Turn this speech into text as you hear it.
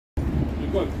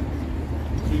believe God.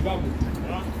 You believe God.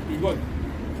 You believe God.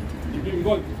 You believe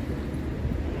God.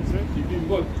 You believe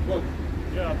God. God.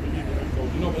 Yeah, I believe in God.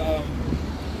 You know that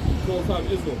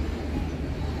 12 Israel.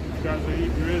 You guys are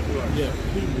Hebrew Israelites. Yeah,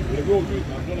 they're real Jews,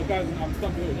 man. Not the guys in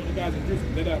Stamford, not the guys in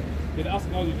Jerusalem. They're the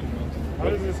Ashkenazi Jews, man. How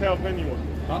does this help anyone?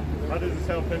 Huh? How does this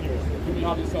help anyone? What do you mean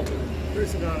how does this help them?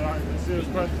 Listen, like, a serious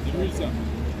question. You read something.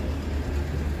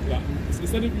 Yeah.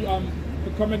 Instead of you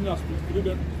commending us for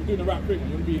doing the right thing,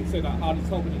 you want to be saying that how this is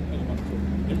helping anyone. So,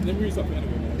 let me read something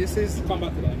anyway, man. This is, come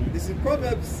back to that anyway. This is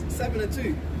Proverbs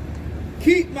 7:2.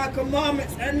 Keep my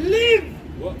commandments and live.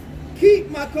 What?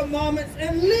 Keep my commandments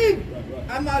and live. Right.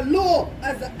 And my law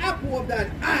as the apple of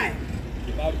thine eye.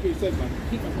 Yeah, that's what it says, man.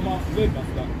 Keep my commandments and live, man.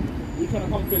 So that we're trying to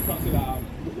come to trying to say that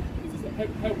this is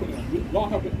helping them. We are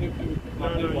helping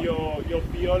everyone. Your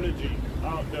theology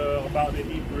out there about the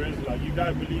Hebrew Israelite. You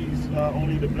guys believe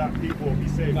only the black people will be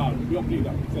saved? No, we don't believe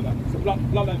that. We say that. It's a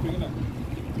bloodline thing, isn't it?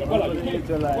 You're not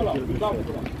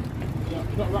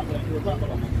rapping that. You're a rapper,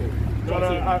 man. No,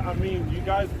 I mean, you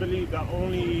guys believe that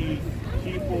only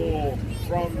people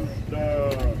from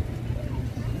the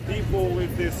people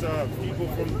with this people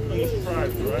from these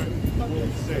tribes, right? Will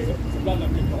be saved. But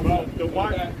the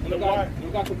white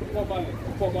guy called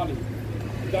Bob Marley.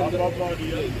 That is a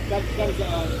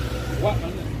white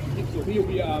man. So he'll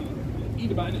be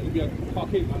Edomite, he'll be a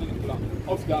Caucasian man, innit? Like,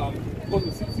 obviously,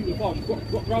 wasn't see the farm.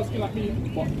 Got brown skin like me,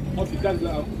 but obviously dad's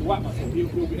a white man, so he'll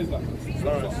be Israelite.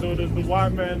 Alright, so does the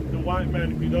white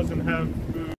man, if he doesn't have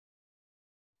food.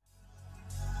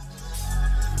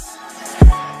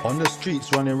 On the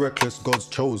streets running reckless, God's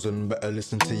chosen. Better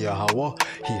listen to Yahweh.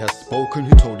 He has spoken,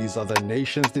 who told these other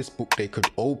nations this book they could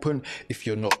open. If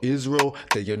you're not Israel,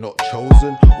 then you're not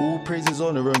chosen. All praises,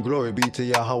 honor and glory be to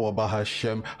Yahweh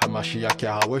Bahashem, Hamashiach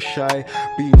Yahweh Shai.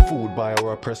 Being fooled by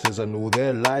our oppressors and all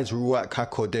their lies, Ruach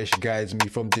HaKodesh guides me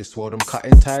from this world. I'm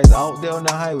cutting ties out there on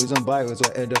the highways and byways,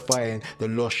 or edifying the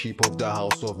lost sheep of the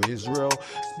house of Israel.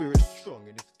 Spirit strong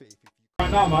in his faith.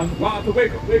 Right now, man, we have to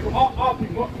wake up our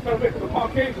people, not trying to wake up the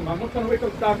Caucasians, man, not trying to wake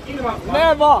up the damn Edomites, man.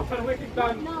 Never! Not trying to wake up the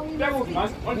damn devils, man.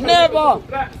 Never!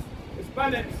 Blacks,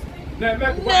 Hispanics, Never!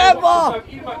 Never!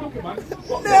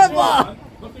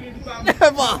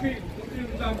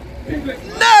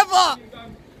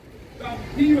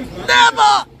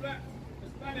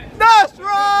 That's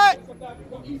right!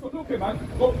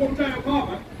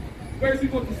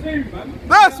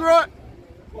 That's right!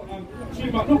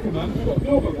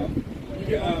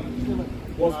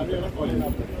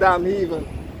 Damn heathen.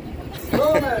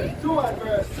 Romans 2 and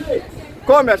verse 6.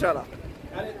 Come here, Shala.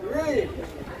 And it reads,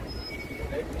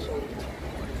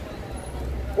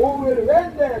 who will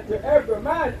render to every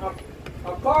man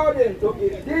according to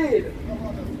his deed,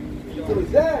 to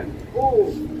them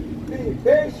who be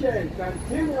patient,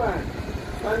 continuing,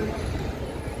 and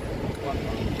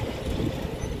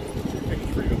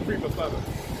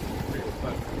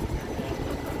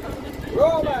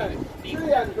Romans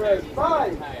 3 and verse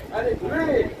 5, and it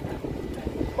reads,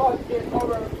 but in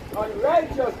our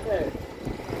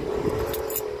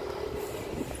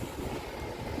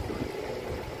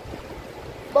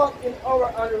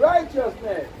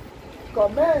unrighteousness,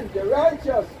 commend the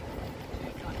righteousness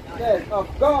of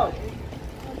God.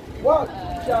 What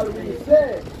shall we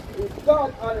say? Is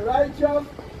God unrighteous,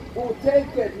 who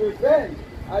taketh revenge?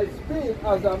 I speak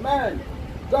as a man.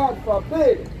 God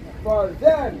forbid. For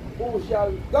them who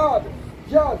shall God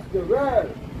judge the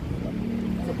world.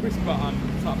 So preach about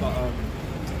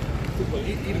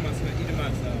Edomites,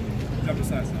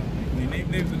 Jebusites. The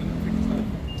names in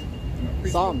the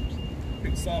Psalms.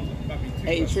 Psalms might be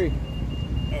 83.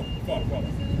 Oh,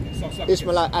 father.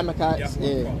 Ishmaelite, Amalekites,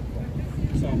 yeah.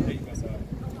 Psalm 8 verse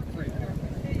 3.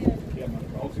 Yeah, man.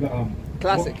 Obviously,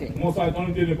 Classic king. Most I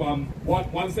don't deal with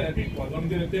one set of people. I'm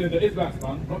dealing with the Israelites,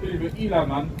 man. Not dealing with Elam,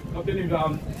 man. Not dealing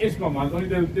with Ishmael, man. Only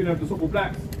dealing with the so-called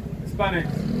blacks,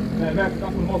 Hispanics. That's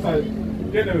what most I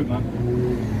dealing with, man.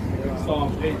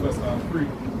 Psalm 8 verse 3.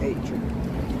 8.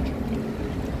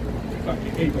 Psalm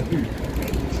 8 verse 3.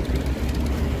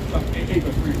 Psalm 8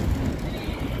 verse 3.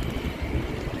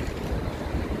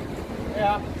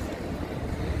 Yeah.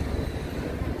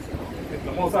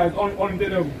 The most I only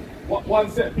dealing with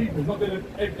one set of people, not dealing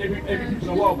with every people in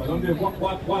the world, man. Don't deal with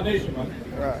one nation, man.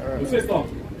 Right. Sister,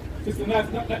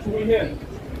 that's what we hear.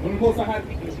 When the most I had.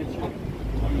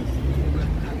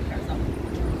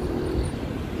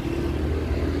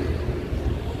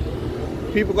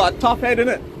 People got a tough head,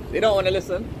 innit? They don't want to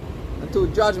listen. Until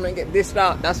judgment get dished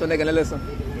out, that's when they're going to listen.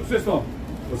 Sister,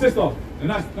 and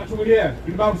that's what we hear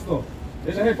in the Bible stuff.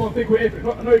 There's a headphone thing with it.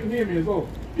 I know you can hear me as well.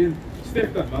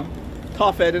 Stiff that, man.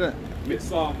 Tough head, innit? With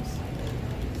Psalms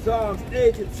Psalms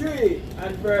 83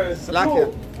 and verse 2. Slack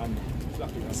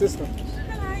Sister.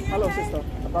 Hello, sister.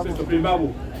 Sister, play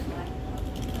Bible.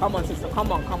 Come on, sister.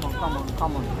 Come on.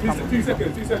 2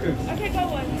 seconds, 2 seconds. Okay, go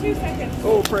on. 2 seconds.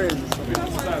 Oh, praise.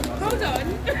 Hold on.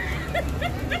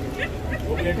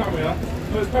 Okay, come here.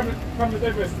 No, it's Cameron's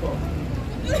Everest spot.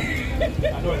 I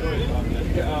know it. Let me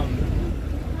get,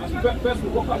 actually, first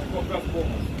of all, what country got first of all,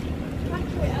 man?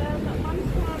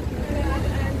 Mum's from Trinidad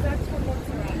and Dad's from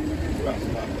Montserrat.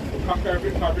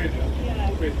 Caribbean,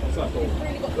 yeah? Okay, what's that called?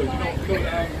 So, you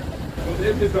know the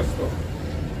Everest stuff?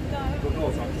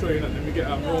 No, so I'm sure you know. Let me get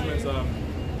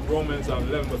Romans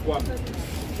 11 verse 1.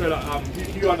 So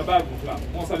that you on the Bible,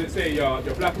 like, most I didn't say you're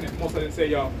black in it, most I didn't say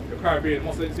you're Caribbean,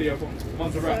 most I didn't say you're from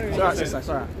Montserrat.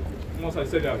 Sorry. Most I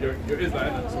said you're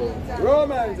Israelite. So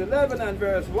Romans 11 and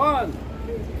verse 1.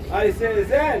 I say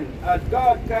then, as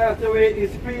God cast away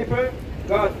his people,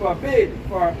 God forbid,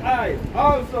 for I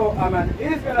also am an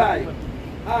Israelite.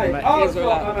 I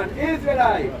also am an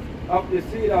Israelite of the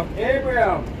seed of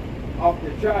Abraham, of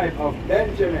the tribe of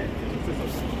Benjamin.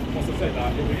 Must have said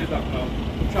that if we get that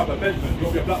tribe of Benjamin,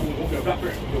 you'll be a black woman, you'll be a black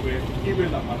person, you'll be Hebrew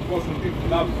in that, man. Most of the people in the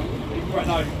Bible, man. Even right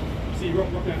now, you see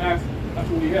rocking a knife, that's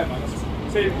all you hear, man.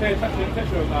 Say, pay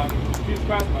attention of Jesus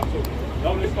Christ, man. So,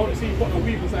 don't see you putting a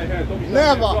weave inside here, don't be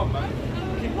Never. Blood, man.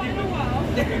 Keep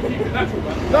it natural,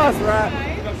 man. That's right.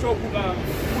 That show called Good Man,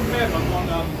 man, on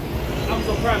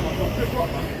Amazon Prime, man, from Chris Rock,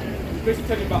 man. It's basically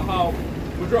telling you about how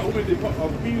majority of women, they put a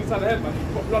weave inside the head, man. You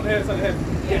put blonde hair inside the head,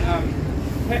 get hair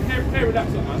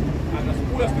relaxer, man. And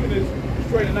all that's doing is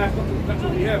destroying the knife, that's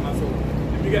what we hear, man. So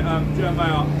if you get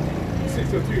Jeremiah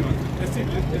 6:2, man, let's see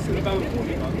the Bible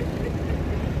 40, man.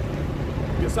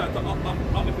 You're starting to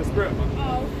up with the spirit, man.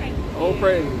 Oh, thank you. Oh,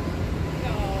 praise.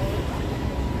 No.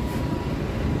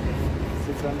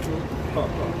 6 and 2.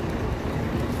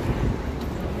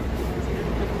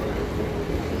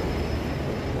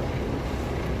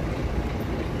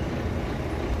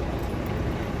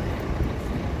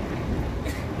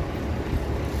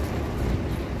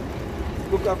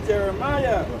 Book of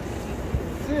Jeremiah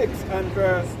 6 and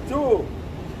verse 2.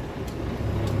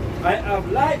 I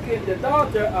have likened the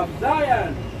daughter of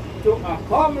Zion to a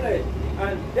comely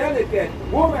and delicate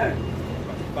woman.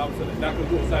 The Bible said that could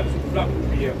go outside, so black would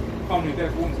be a comely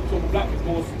dead woman. So black is the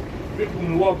most beautiful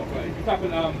in the world, but if you type in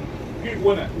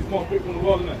Google, innit, he's the most beautiful in the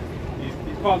world, innit? He's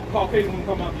Caucasian woman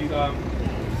come up, these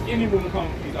Indian woman come,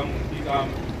 these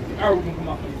Arab woman come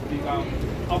up, these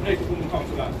Upper Nation woman come,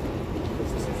 so that.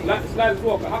 Slide as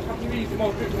well, but how can we use the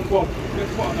most beautiful in the world?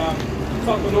 Let's put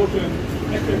Southern Ocean,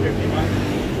 Apttmh, man.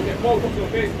 We'll get more drops on the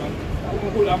face, man. That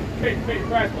woman called fake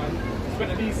price, man.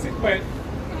 Spent at least 6 points.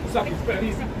 Spent at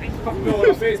least couple mil on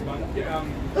her face, man. Get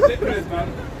lip fillers, man.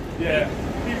 Yeah.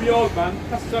 BBLs, man.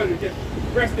 That's surgery. Get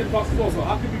breast implants as well. So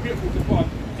how can we be beautiful to put on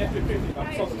Apttmh,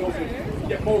 man? Southern Ocean.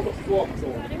 Get more drops as well, man. So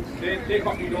they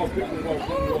can't be the most beautiful in the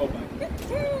world, man.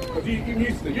 Because you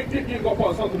used to, you got to put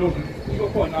on something open, you got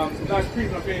to put on some nice cream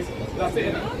on your face, that's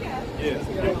it, innit? Yeah,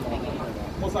 so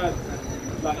most times,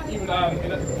 like even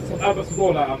in some adverts as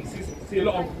well, like see a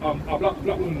lot of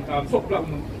black women, soft black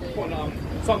women putting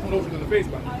something lotion on the face,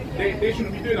 man. They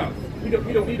shouldn't be doing that. We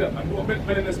don't need that, man. We've got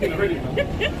men in their skin already, man.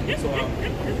 So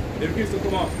they refuse to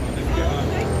come out, man. They get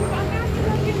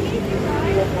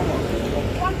One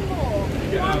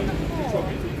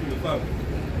more.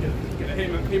 Get the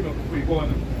payment before you go on.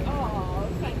 Oh,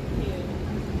 thank you.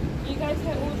 You guys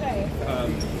here all day?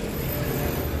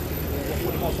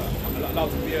 What the most I'm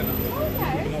allowed to be here now.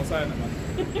 Okay. The most I man.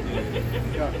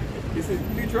 Yeah. This is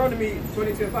Deuteronomy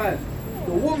 22:5.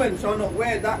 The woman shall not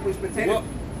wear that which pertaineth.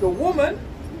 The woman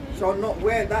shall not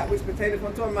wear that which pertaineth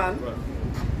unto a man. Right.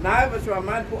 Neither shall a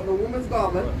man put on a woman's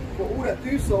garment, for all that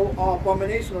do so are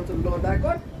abomination unto the Lord thy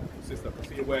God. Sister, I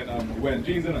see you're wearing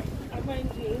jeans, innit? I'm wearing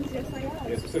jeans, yes I am.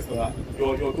 Yes, so sister,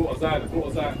 your daughter Zion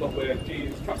don't wear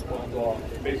jeans, track bottoms, or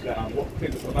basically what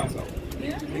things for man stuff.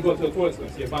 Yeah. You go to the toilet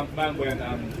and see a man wearing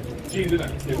jeans,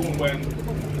 innit? See a woman wearing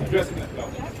a dress, innit?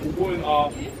 Like, women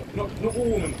are, not all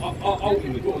women are out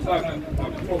in the daughter Zion, and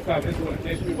 12 into women,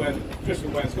 they should be wearing dresses,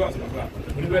 wearing skirts, like that.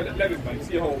 When you wear leggings, man, you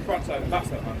see a whole front side and back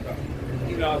side, man.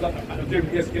 Even at the gym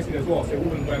yesterday as well, see a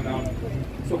woman wearing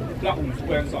some black woman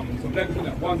wearing some leggings in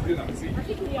it, ones in it, see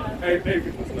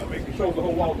everything, that makes it show the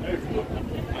whole world everything.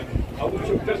 And I wouldn't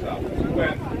show just that, I wouldn't be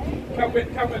wearing, can't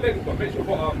wear leggings, but make sure you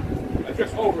put a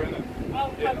dress over in it. Oh,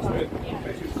 Yeah, that's it.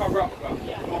 Make sure you cover up, not for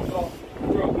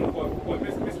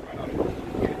miss right now.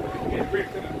 Get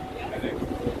briefed in it. And then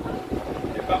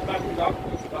if that man comes out,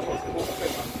 that's what's the most I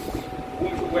said, man.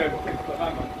 Women should wear things for the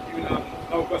man, man. Even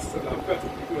our verses said that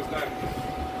 30 people is 9.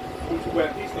 Women should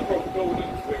wear Eastern approach to building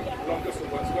with long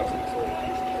distance wear skirts, so you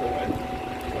should wear.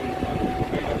 So you can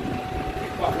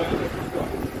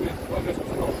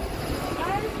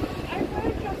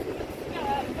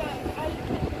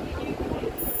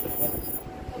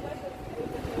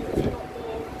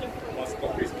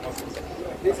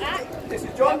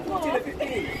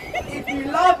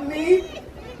me,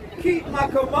 keep my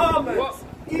commandments.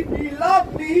 If you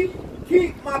love me,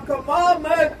 keep my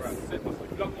commandments. If you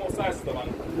love the Most High, sister,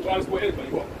 man, regardless of what it is, man,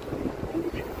 you got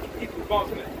keep the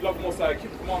commandments, innit? You love the Most High,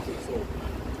 keep the commandments. So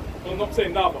I'm not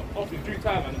saying now, but obviously due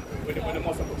time, and when the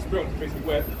Most High put the spirit,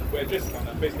 basically we're just, man,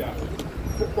 and basically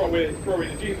throw away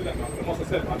the jeans in that, man. The Most High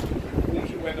said, man, one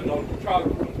should wear no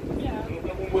trousers. Yeah.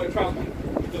 One wear trousers.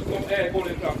 There's no air going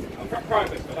into that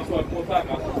private, but that's why more time,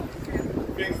 man.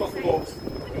 Being stuck with laws, you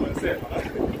know what I'm saying, man.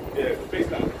 Yeah,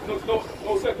 basically,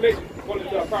 no circulation going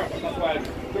into that private, that's why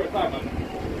during time, man.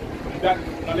 That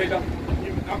later,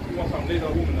 even after one time, later a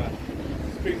woman that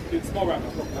it's small right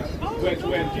now, stuff like that.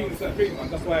 Wearing jeans and certain things, man.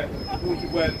 That's why women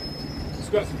should wear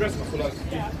skirts and dresses, so that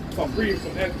some breeze,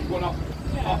 some air going up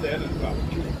there, and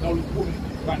now women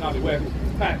right now they wear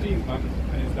tight jeans, man,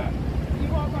 and it's that.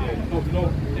 No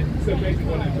circulation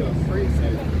going into us.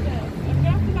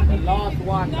 The last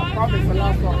one. I promise the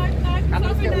last one. Can I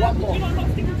just get one more?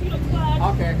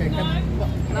 Okay.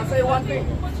 Can I say one thing?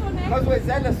 Because we're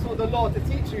zealous for the Lord to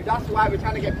teach you, that's why we're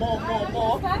trying to get more and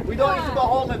more. We don't need to go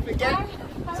home and forget.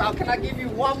 So can I give you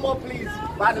one more, please,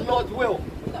 by the Lord's will?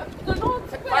 The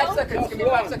Lord's will? 5 seconds. Give me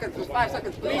 5 seconds. 5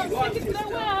 seconds, please.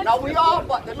 Now we are,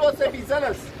 but the Lord said be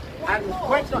zealous and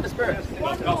quench not the spirit.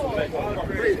 One more.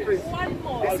 Please. One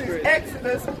more. This is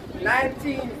Exodus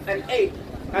 19:8.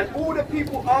 And all the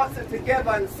people answered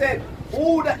together and said,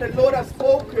 all that the Lord has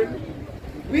spoken,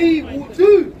 we will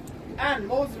do. And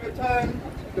Moses returned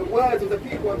the words of the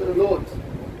people unto the Lord.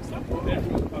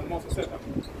 And Moses said that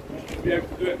you should be able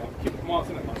to do it, man. Keep the commands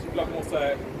in it, man. So if you love the Most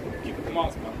High, keep the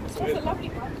commands, man. That's a lovely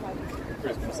grandfather.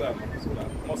 Praise the Most High, man. So that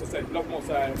Moses said, if you love the Most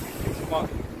High, keep the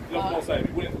commands. If you love the Most High,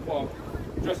 be willing to put on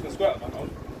dress in a skirt, man.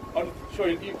 I want to show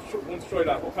you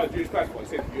that what kind of Jewish person, what he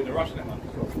said, you're in a rush in it, man.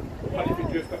 So what kind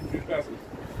of Jewish person?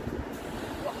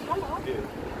 Yeah.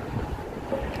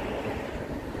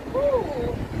 Ooh.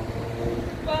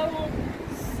 Well,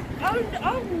 oh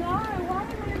no, why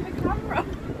am I in the camera?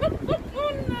 Oh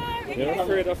no. You're not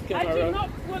afraid of camera? I do not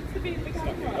want to be in the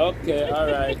camera. Okay,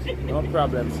 alright. No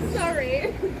problem, sis.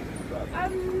 Sorry.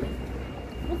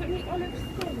 Was it the olive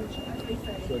sponge, as they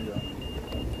say? Sure, yeah.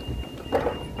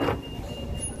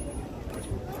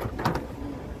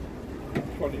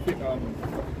 What do you think,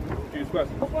 Jewish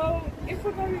person? Well, if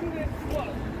we're going with what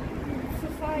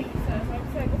society says, I would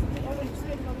say it wasn't the olive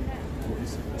skin on there.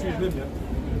 Choose them,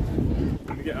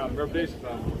 yeah? We get Revelation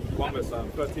 1 verse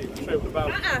 13. Straight with the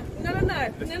Bible. No.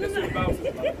 Let's see the Bible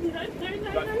says, man.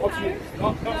 No.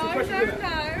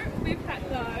 We've had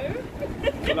no.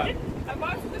 I've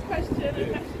answered the question and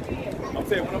that should be it. I'm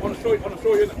saying, I want to show you what kind of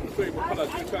Jewish person.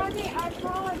 I can't.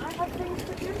 I have things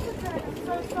to do today. I'm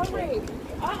so sorry.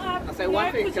 I say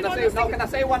one thing. Can I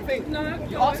say one thing? No.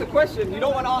 You ask a question, you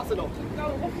don't want to answer though. No,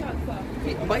 what's the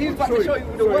answer? But he's about to show you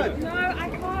the word. No, I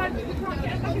can't. You can't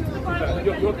get back into the Bible.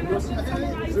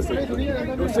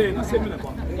 You're saying the same minute,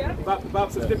 but the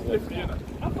Bible says lift you know.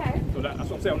 Okay. So that's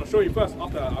what I'm saying. I'm going to show you first.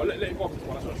 After I'll let you go off this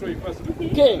one. I'm going to show you first.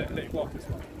 Okay. Let you go off this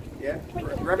one. Yeah?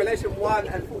 Revelation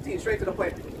 1:14, straight to the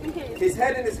point. His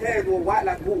head and his hair were white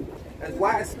like wool, as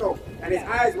white as snow, and his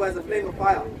eyes were as a flame of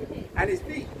fire, and his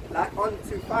feet like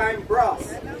unto fine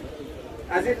brass,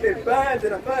 as if they burned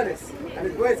in a furnace, and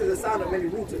his voice is the sound of many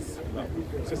waters.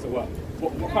 It's just a word.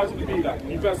 What kind is it going to be like?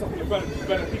 You burn something, you burn a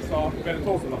pizza, you burn a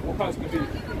toaster, like, what kind is it going to be?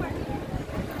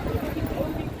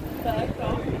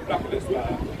 Black and this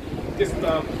just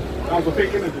that was a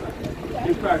fake energy.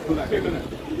 This bag was like fake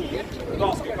energy.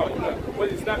 Last get cut, when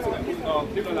it snaps in it, you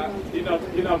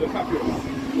know the cap you're about.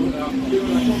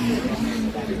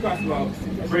 This bag was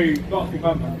very dark and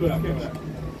bad, man. Look at that.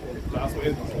 That's what it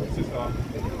is, man. It's just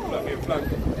like a flag.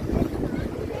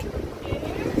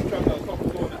 Trap down the top of the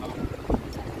floor now.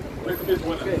 Break the vision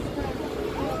with it.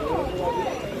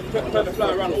 Turn the fly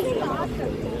around also.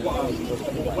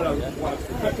 What else?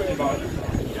 Tell me about it.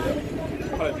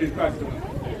 What Jewish person.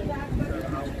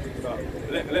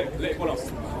 Let one else.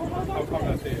 I'll come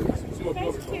and say small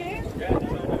clothes.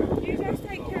 You guys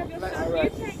take care of yourself. You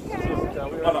take care.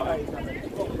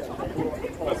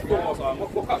 First and foremost,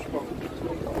 what catch from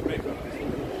Jamaica?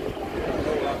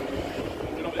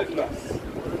 You know what it is best? You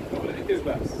know what it is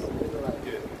best?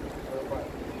 Yeah.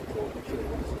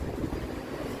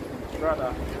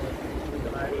 Brother.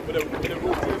 With the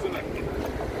raw truths in it.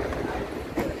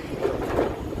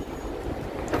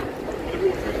 With the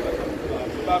raw truths in it.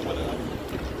 The bad one in it.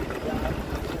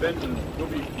 Benjamin, you'll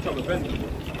be trouble Benjamin.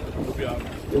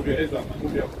 You'll be an Islam man.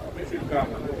 You'll be a Muslim guy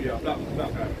man. You'll be a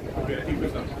black guy. You'll be a Hebrew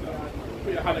man.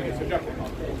 Put your hand against your jacket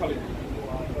man. I'm telling you.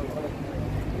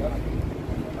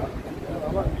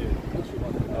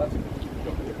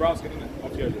 Your brown skin, isn't it?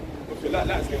 Obviously, your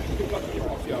light skin, you're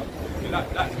obviously,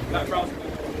 light brown skin,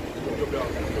 you'll be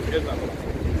Israelite.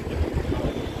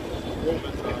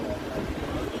 Romans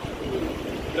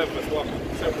 11 as well.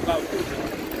 7,000.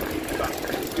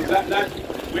 That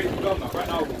wake up now, right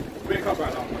now. Wake up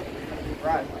right now.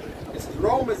 Right. This is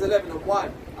Romans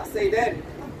 11:1. I say then,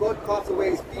 God cast away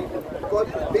his people.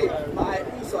 God forbid, but I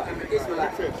also am an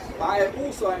Israelite. But I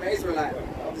also am an Israelite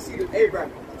of the seed of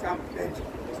Abraham, the town of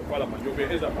Benjamin. Well, man, you'll be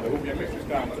an Israelite, man. There will be a mixed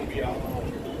guy, man. You'll be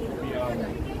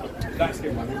light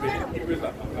skin, man. You'll be Hebrew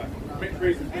Israelite, man. Like, mixed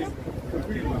race is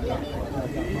completely, man. Like,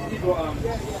 he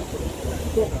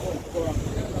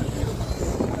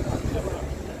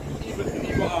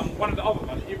got, one of the other,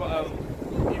 man. He got,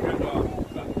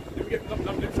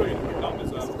 let me show you the numbers.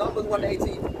 This is Numbers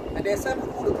 1:18. And they assembled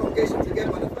all the congregation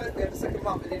together on the first day of the second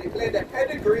month, and they declared their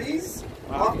pedigrees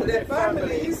after their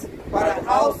families by the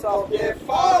house of their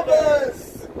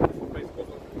fathers.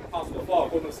 House of the father,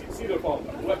 going to see the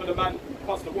father. Whoever the man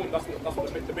passed the woman, that's what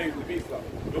the baby will be. Like.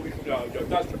 You'll be from your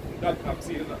dad's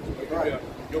see it,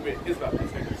 you'll be Israel. You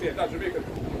see it, that's Jamaican.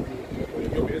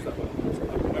 You'll be Israel.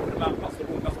 Whoever the man passed the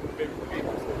woman, that's what the baby will be.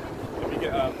 So let me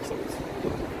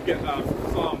get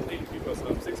Psalm 83 verse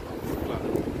 6.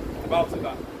 About to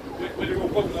that. When you go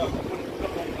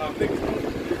things,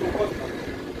 when you go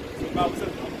about to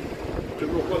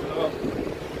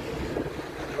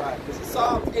Right, this is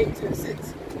Psalm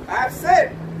 8:6. I have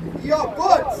said, ye are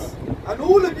gods, and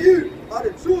all of you are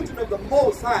the children of the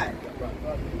Most High.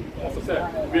 As I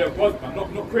said, we are gods, man.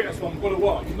 Not creators from God of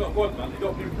War. He's not God, man. He's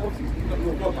not real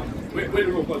God, man. We're the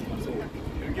real gods, man. So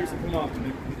he gives some commands.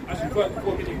 Actually,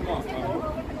 before giving commands, man.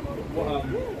 What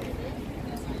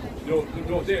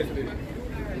your day today?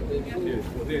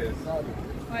 What day is?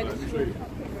 Let me show you.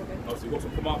 Obviously, what's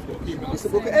some commands got to keep it. It's the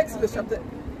book of Exodus, chapter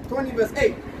 20, verse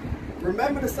 8.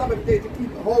 Remember the Sabbath day to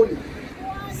keep it holy.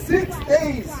 6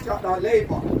 days shalt thou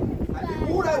labor, and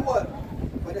do all thy work.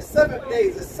 But the 7th day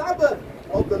is the Sabbath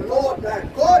of the Lord thy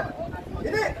God.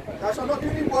 In it, thou shalt not do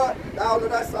any work, thou nor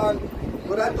thy son,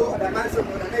 nor thy daughter, thy manservant,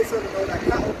 nor thy maidservant, nor thy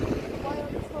cattle.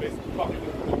 Basically,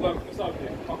 work on the Sabbath,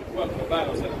 work on the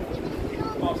Bible, keep the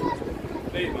commands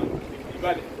day, man. You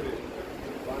valid for it.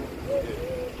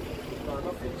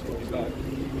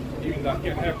 Even like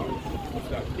getting a haircut,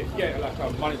 get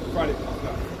like money for Friday.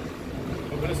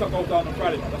 But when the sun goes down on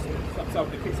Friday, that's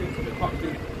something that kicks into the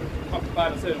can't buy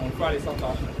and sell on Friday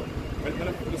sometimes.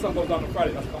 When the sun goes down on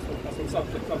Friday, that's when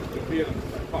something to be in.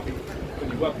 Can't be when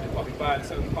you're working, can't be buying and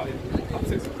selling, can't be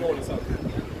upsets and gold and stuff.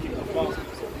 Keep the commands.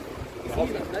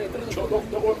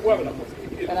 Don't worry about that.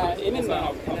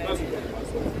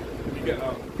 You get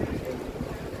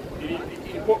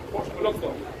you pork from a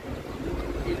lobster.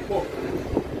 Eat pork.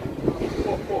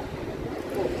 Pork.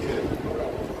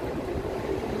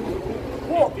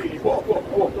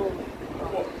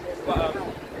 But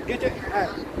get your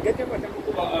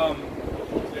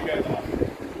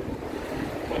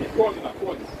when you corn in that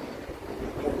corn,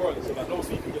 more corn, so that no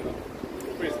seafood in that.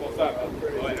 Praise most time. I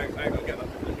ain't gonna get that.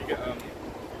 Let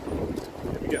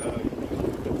me get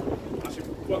actually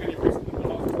plug in your priest.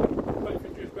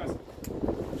 25 Jewish Christ.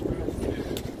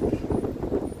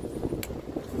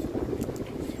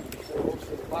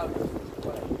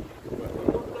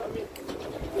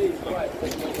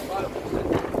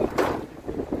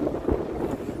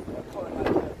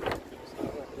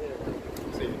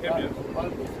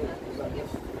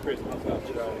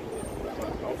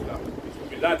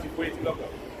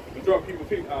 Majority of people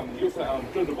think he also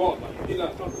John the Ball, man. He's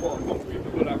like John the Ball comes to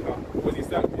people like when he's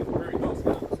that he's very dark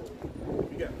skin. So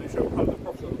you get they show how the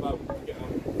prophets of the Bible. You get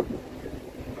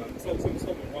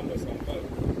some wonder some Bible.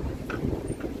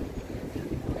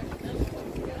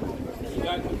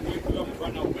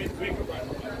 Right now, wake up right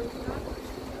now.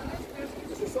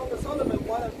 It's the Song of Solomon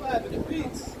 1:5, and it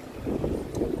reads,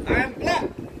 I am black,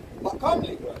 but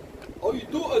comely. O you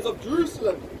daughters of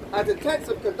Jerusalem, as the tents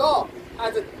of Kedar,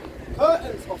 as the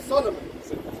curtains of Solomon.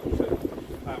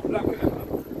 Black in it, man.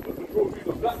 But the raw Jews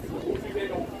are black. The raw Jews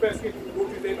ain't no fair skin. The raw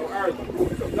Jews ain't no Arabs. The raw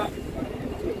Jews are black.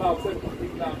 The Bible says, man,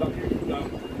 even black people,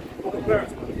 for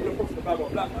comparison, man. You don't talk to the Bible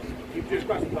black, man. Even Jesus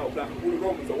Christ is black. All the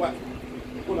Romans are white.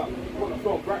 You put a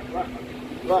film right, man.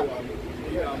 Right.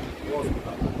 You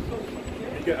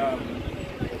get,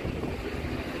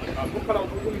 what colour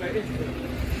women are interested in?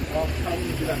 What colour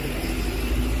women do that?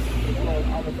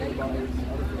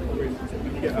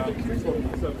 You get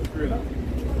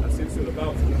that's it's all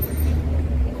about it.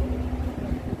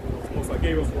 It's like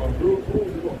gave us one rules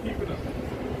we've got to keep in it.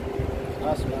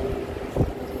 That's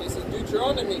right. This is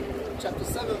Deuteronomy chapter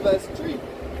 7 verse 3.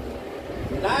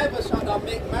 Neither shalt thou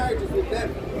make marriages with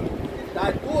them.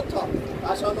 Thy daughter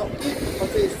thou shalt not give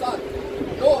unto his son,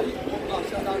 Lord,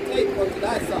 shall thou take unto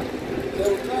thy son. They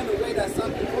will turn away thy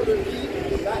son to follow me,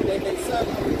 that they may serve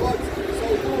other gods. So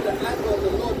will the anger of the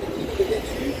Lord be kindled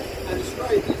against you, and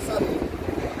destroy thee suddenly.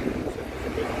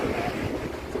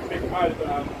 Make my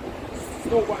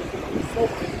snowball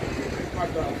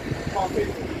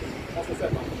Caucasian, also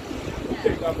said, man.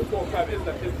 Take the 4-5 is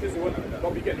the one.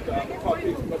 Don't be getting the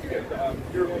Caucasian, don't be getting the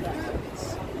European.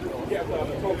 Get the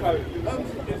 4-5 is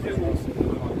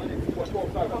what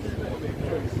 4-5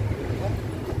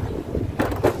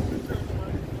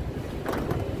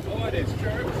 Oh, it is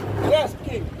church. Yes,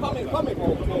 King. Come in. Come in.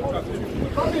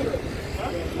 Come in.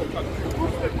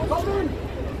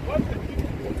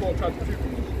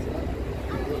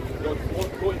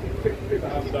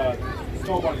 The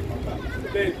snowball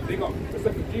they got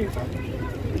specific genes, man.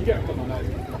 You get them, man.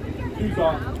 Use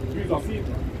our seeds,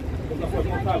 man. Because that's why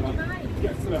one time, man. You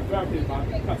get to the birthdays, man.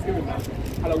 Thanksgiving, man.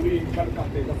 Halloween,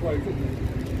 Valentine's Day. That's why you took me.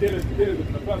 They're the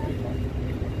birthdays, man.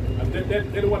 And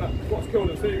they're the one that got killed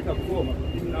in stereotype before, man.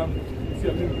 Even you see a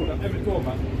movie called Emmett Till,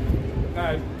 man. The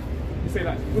guy, you say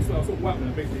that Muslim or some white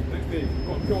man, basically, the next day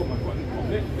got killed, man.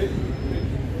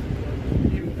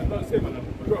 Even not the same, man.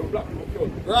 Black people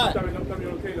killed. Right.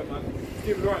 Samuel Taylor, man.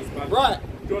 Stephen Lawrence, man. Right.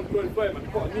 John Floyd, man.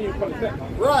 Got a knee upon his neck,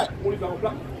 man. Right. All these other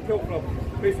black people killed for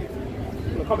basically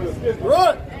the colour of skin.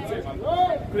 Right. That's it, man.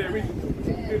 Clear reason.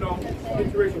 You know,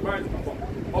 interracial marriage, man. But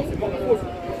obviously, not forced.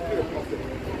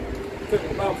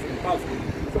 Something about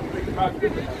something big about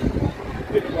it, man.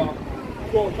 Think about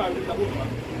 12 times in that woman, man.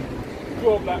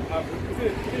 12 black,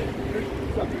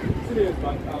 Chileans,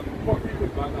 man. Puerto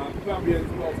Ricans, man.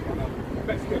 Colombians, man.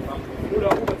 Mexican, man. All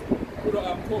the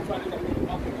 12 times in that woman,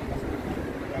 man.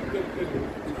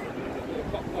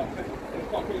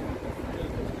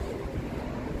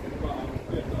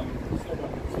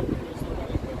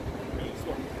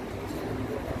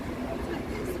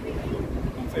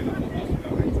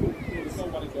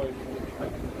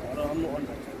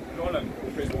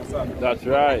 That's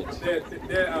right.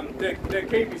 They're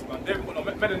caveys, man. They've got no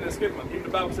men in their skin, man. Even the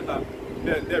Bible said that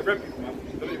they're red people, man.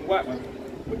 They're not even white, man.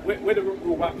 We're the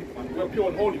real white people, man. We're pure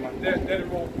and holy, man. They're the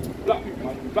real black people,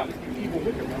 man. Black is evil,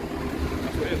 wicked, man.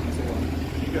 That's what it is, man. So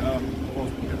you get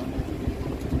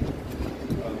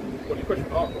got any question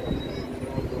after?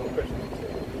 Question.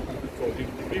 So you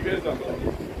leave it as that.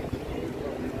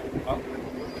 Huh?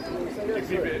 You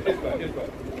leave it as that.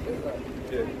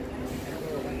 Yeah.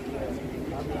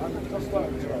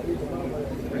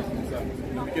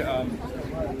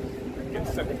 Get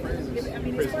second praise. Get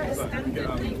second praise.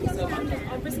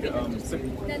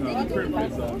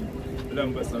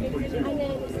 11 verse 42.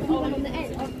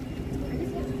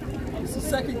 This is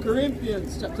 2 Corinthians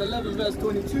chapter 11 verse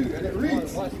 22, and it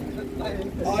reads,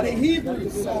 are they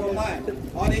Hebrews? So am I.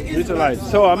 Are they Israelites?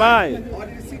 So am I. Are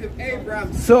they the seed of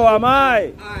Abraham? So am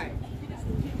I. Aye.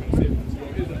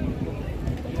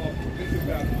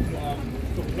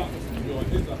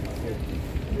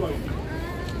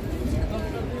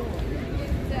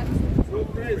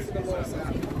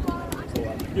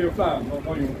 Give a five, no,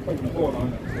 you're coming to 4 now,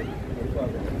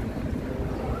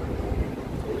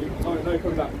 now you're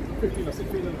coming back 15 or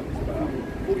 16 and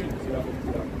 14,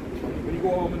 when you go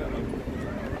home, innit, man.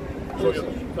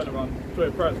 Turn around, show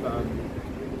your parents that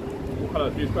what colour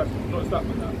is Jesus Christ, not that,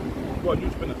 man, that. Go on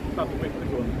YouTube, innit, you have to make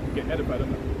people get edified,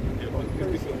 innit.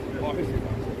 This is our history,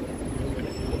 man.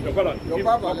 Your brother,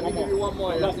 let me give you one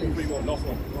more. Last one.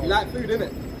 You like food,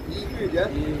 innit? You eat food, yeah?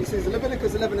 He says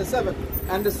Leviticus 11:7,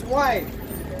 and the swine.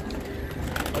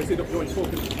 Okay,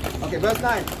 verse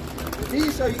 9.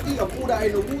 These shall you eat of all that are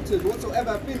in the waters,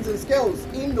 whatsoever fins and scales,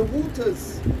 in the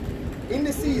waters, in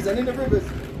the seas and in the rivers,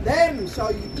 them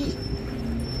shall you eat.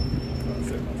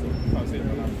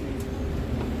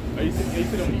 Are you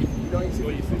sitting on you? You don't eat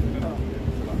it.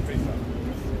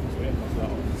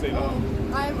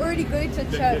 I'm already going to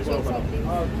church or something.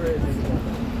 Oh, praise.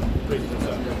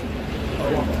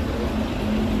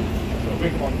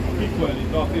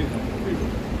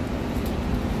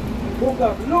 Book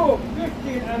of Luke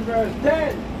 15 and verse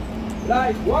 10.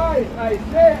 Likewise I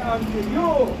say unto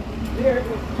you, there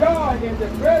is joy in the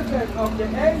presence of the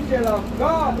angel of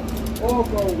God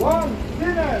over one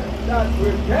sinner that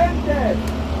repented.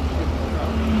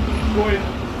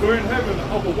 We're in heaven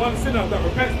over one sinner that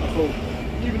repents, man. So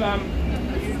even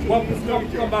one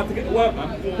person come back to get the work,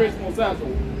 man. Praise the Most High. So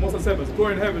Most High said,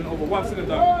 we're in heaven over one sinner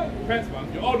that repents, man.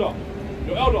 Your elder.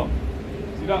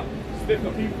 See that? Split the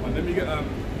people, man. Then we get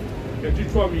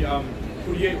Deuteronomy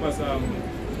 48 verse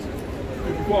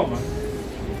 54, man.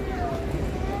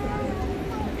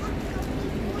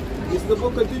 It's the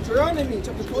book of Deuteronomy,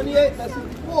 chapter 28, verse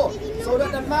 4. So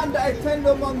that the man that is tender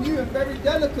among you and very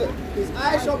delicate, his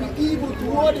eye shall be evil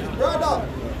toward his brother,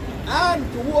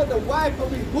 and toward the wife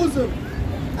of his bosom,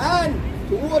 and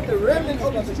toward the remnant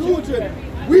of his children,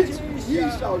 which ye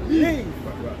shall leave.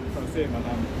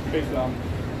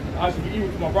 I should be evil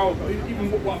to my brother.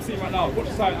 Even what I'm seeing right now, watch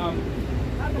the site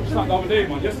the other day,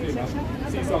 man, yesterday, man.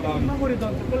 See some I'm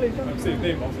saying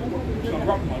name, I'm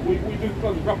rapping, man. We do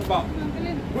because we rap about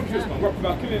witches, man. Rap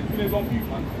about killing his own people,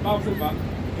 man. Man said, man,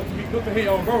 not to hate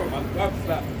our own brother, man. God said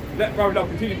that let brother love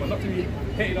continue, man. Not to be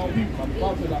hating our own people, man.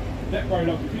 God said that let brother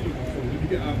love continue, man. So when you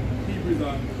get Hebrews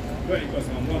 30 verse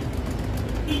 1.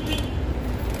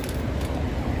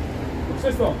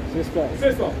 Sister.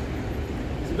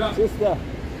 See that? Sister.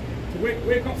 So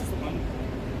wake up, sister, man.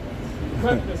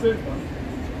 The says, man.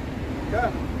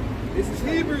 Yeah. This is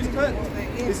Hebrews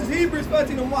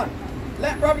 13:1.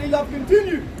 Let brotherly love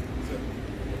continue. So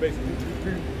basically,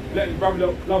 let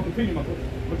brotherly love continue, man.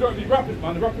 Majority of rappers,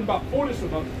 man, they're rapping about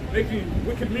foolishness, man, making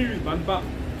wicked music, man, about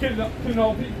killing our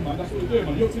people, man. That's what they're doing,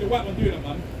 man. You don't see the white man doing that,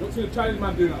 man. You don't see the Chinese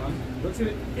man doing that, man. You don't see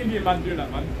the Indian man doing that,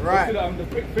 man. Right. You don't see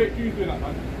the fake Jews doing that,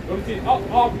 man. You don't see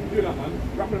our people doing that, man.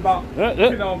 Rapping about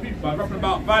killing our people, man. Rapping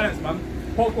about violence, man.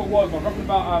 Postcode wars, man. Rapping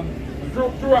about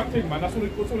drill rap thing, man. That's what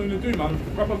they're going to do, man.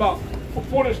 Rapping about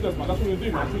foolishness, man. That's what they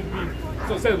do, man.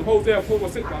 So it says Hosea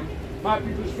 4:6, man. My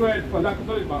people destroyed for lack of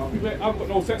knowledge, man. People haven't got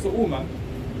no sense at all, man.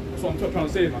 That's what I'm trying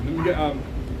to say, man. Then we get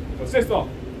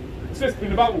sister in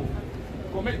the Bible.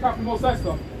 Got to make time for more sister.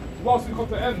 So whilst we come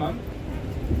to the end, man,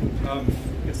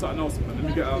 get something else, man. Then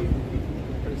we get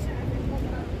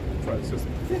sorry, sister.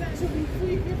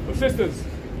 The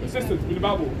sisters in the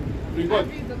Bible. Really good.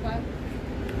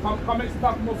 Come make some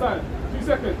time for more sister. 2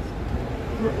 seconds.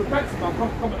 Repent, man.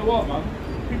 Come in the world, man.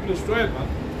 People destroyed, man.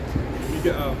 We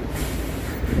get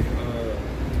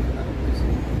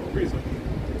reason.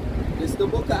 It's the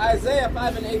book of Isaiah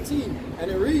 5:18, and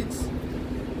it reads,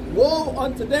 woe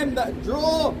unto them that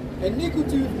draw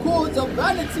iniquity with cords of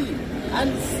vanity,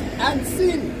 and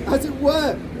sin, as it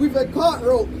were, with a cart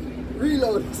rope.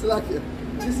 Reload, it's like it.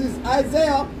 This is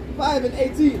Isaiah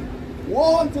 5:18.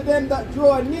 Woe unto them that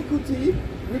draw iniquity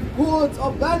with cords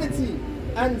of vanity,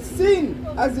 and sin,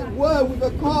 as it were, with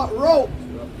a cart rope.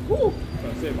 Woo.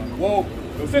 That's it, man. Whoa,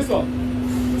 your sister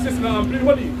now, blue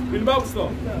hoodie, in the Bible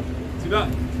store. See that?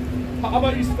 How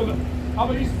about you, sister? In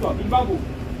the Bible?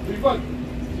 Blue hoodie.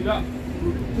 See that?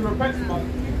 To repent, man.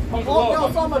 Oh,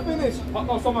 summer finish.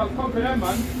 Summer, come to them,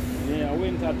 man. Yeah,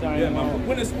 winter time. Yeah, man.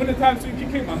 When the time soon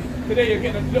kick in, man. Today you're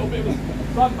getting a little bit of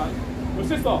sun, man. Your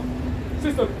sister.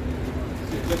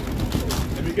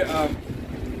 Let me get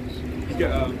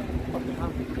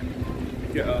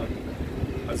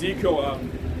Ezekiel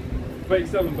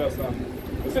 37 verse.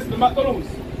 Your sister, the McDonald's.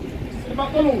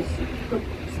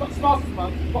 Smart,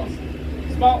 man.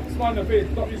 Smart in the face.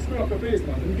 Stop you screwing up your face,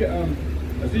 man. Let me get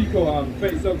Ezekiel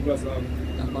 37 verse.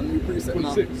 That's my new precept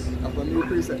now. 26. That's my new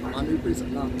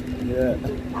precept now. Yeah.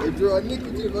 They draw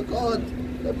iniquity with a cord.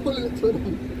 They're pulling it to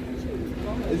them.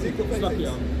 Ezekiel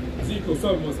 36. Ezekiel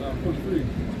 7 was 43.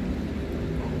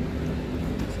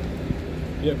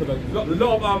 Yeah, because a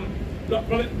lot of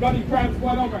bloody crimes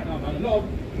going on right now, man. A lot of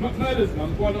murders,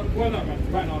 man, going on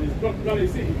right now in this bloody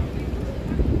city, man.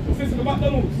 What's this in the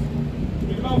McDonald's?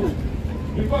 In the Melbourne?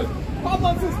 Come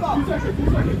on, sister. 2 seconds.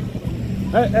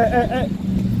 Hey.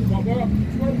 Go up.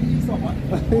 Eat some, man.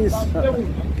 Devils,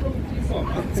 man. Eat some,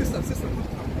 man.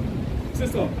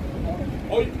 Sister.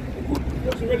 Oh,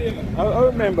 what's already in there? I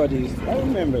remember these. I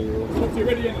remember you. What's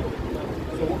already in there?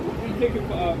 So we take it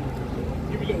for,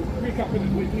 give a little recap in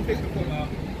it. We take it from,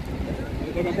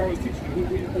 when my brother was teaching me.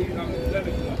 We learned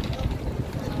it from that.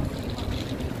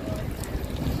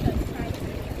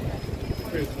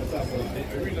 Praise myself. I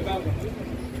read about them.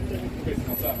 Praise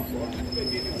myself.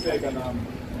 Say again,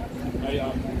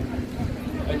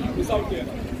 I keep this out there.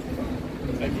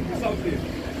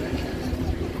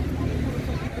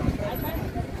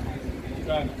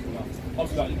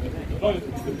 Obviously,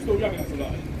 you're still young enough to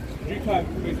learn. You can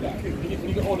make that kid.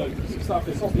 You get older, start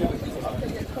this off the other.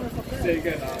 Say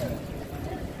again,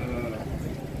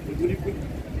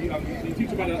 you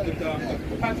teach about the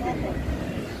pants thing,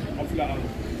 obviously,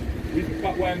 we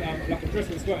back when like a dress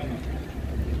and skirt and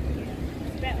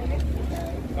that.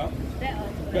 Huh? Better.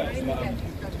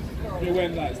 So, you're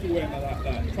wearing that, still wearing that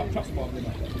trap spot and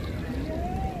that.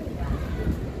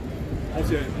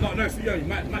 Obviously, no, so yeah, you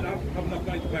might not have enough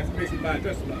money to basically buy a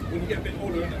dress for that. When you get a bit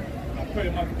older, like, pay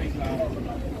your money, basically,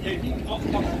 yeah, you can ask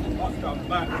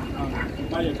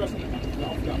buy your dress for that.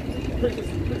 Princess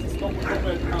don't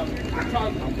wear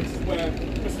child now, this is where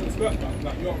Christian skirt,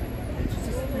 like, your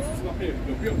sister dressing up here.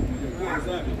 You're beautiful. You're good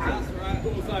design. That's right.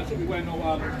 Good design should be wearing no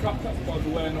trap bars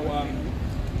or wearing no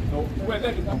wear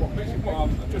leggings. But make sure you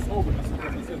put just over. That's what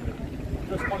I said.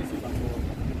 Just honestly, that's all.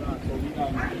 So we got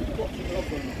people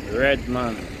up on. Red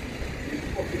man.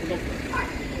 Got people up on.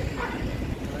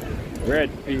 Red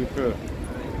people.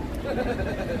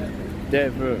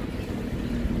 Devil.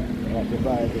 What the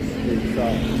Bible speaks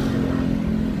of.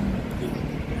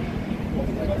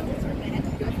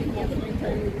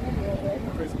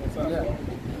 Yeah.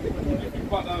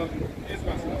 But it's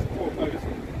massive. That's cool.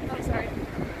 I'm sorry.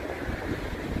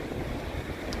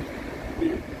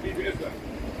 Leave it Israel.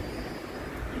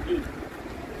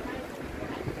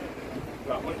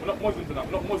 We're not Muslims enough.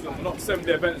 We're not Muslim. We're not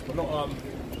 7-day events, but we're not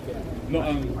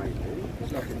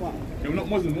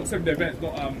Muslim. Not 7-day events.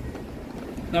 Not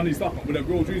none of these stuff, man. We're the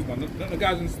real Jews, man. Not the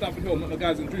guys in Stamford Hill. Not the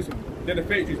guys in Jerusalem. They're the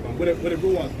fake Jews, man. We're the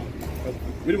real ones, man.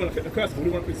 We don't want to fit the curse, but we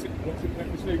don't want to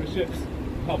put slave in ships.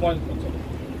 Can't buy them.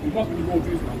 We must be the real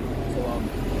Jews, man. So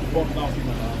what now,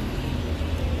 man?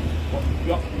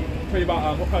 Tell you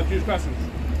about what kind of Jewish classes.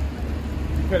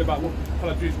 You tell about what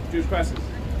kind of Jewish classes.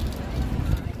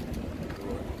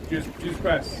 Jewish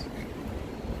Christ.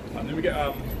 And then we get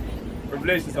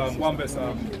Revelations 1 verse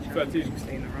 13.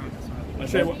 I'll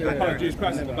show you what kind of Jewish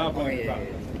Christ is the Bible is about.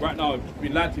 Right now, we've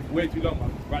been lied to for way too long,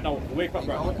 man. Right now, wake up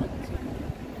right now.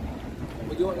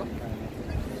 What do you want?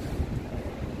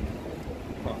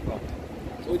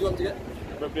 So what do you want to get?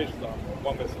 Revelations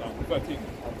 1 verse 13.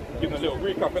 Give them a little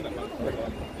recap, innit, man?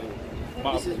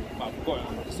 Might have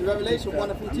forgotten. This is Revelation 1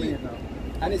 and 14.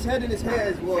 And his head and his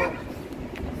hairs were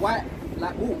white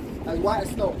like wool, as white as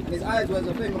snow, and his eyes were as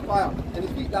a flame of fire, and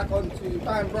his feet like unto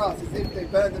fine brass, as if they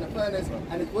burned in a furnace,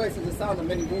 and his voice as the sound of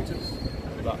many waters.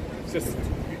 Sisters,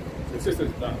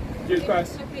 Jesus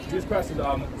Christ is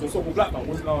a so-called black man.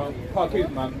 Wasn't a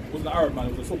Caucasian man, wasn't an Arab man.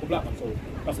 It was a so-called black man. So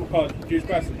that's what called Jesus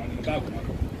Christ is, man, in the Bible, man.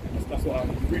 That's what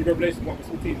read Revelation 1 verse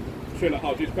 14. Show you like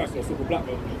how Jesus Christ was a so-called black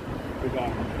man with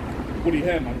woolly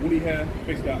hair, man. Woolly hair,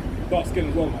 basically dark skin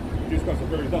as well, man. Jesus Christ was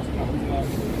very dark skin, man. He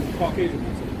was a Caucasian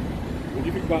man. So what do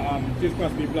you think about Jesus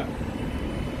Christ being black?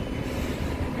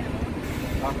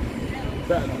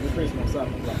 Better than we're praising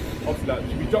ourselves. Like, obviously, like,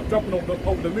 we jumping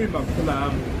over the moon, man,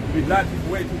 because we've lied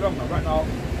people way too long, man. Right now,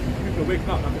 people are waking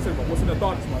up, like I said, but what's in the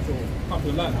darkness, man, so come to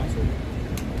the light, man, so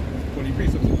when you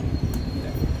preach something.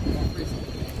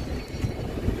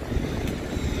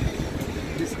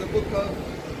 This is the book of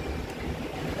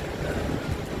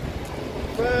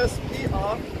 1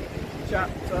 Peter,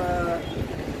 chapter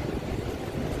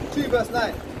 2 verse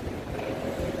 9.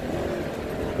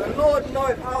 The Lord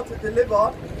knoweth how to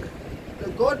deliver the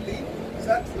godly.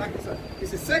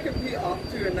 This is 2 Peter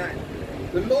 2 and 9.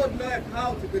 The Lord knoweth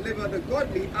how to deliver the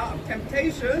godly out of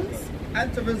temptations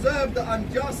and to reserve the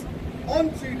unjust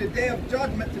unto the day of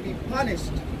judgment to be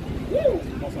punished. Woo!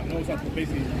 No, so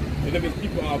basically, it delivers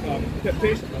people out of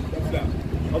temptation.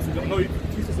 Obviously, I know you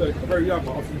teach us are very young,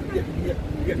 but obviously you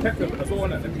get tempted as well,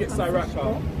 and then you get Sirach,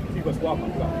 people as well,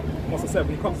 man. Like I said,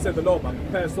 when you come to serve the Lord, man,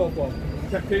 prepare yourself for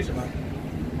temptation, man.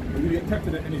 You get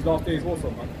tempted in these last days also,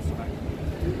 man.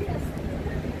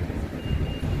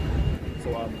 So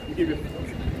we give you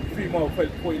 3 more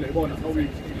before you let go. I know we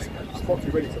spot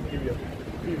you ready, so we'll give you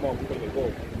 3 more before you let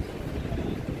go.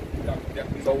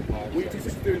 So what you teach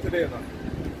us to do today, man?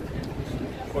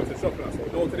 Well, it's a shop class, so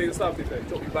no, today's a Sabbath day.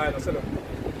 Don't be buying or selling.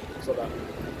 So that.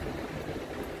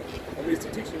 And we used to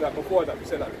teach you that before that. We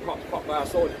said that you can't buy a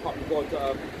soul, you can't go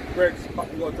to Greg's, you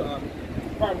can't go to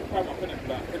prime up in it.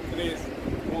 Like, today's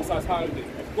one size holiday. You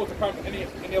can go to prime any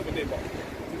other day, but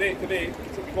today,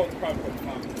 should be going to prime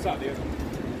from Saturday,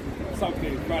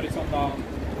 Friday, Sunday,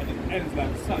 and it ends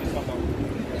like Saturday, Sunday.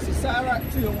 This is Sirach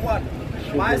 2 and 1.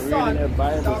 My son,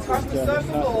 thou come to serve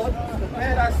the Lord,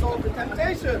 prepare thy soul for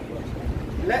temptation.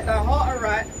 Let thy heart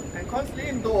aright, and constantly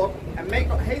endure, and make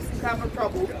not haste in time of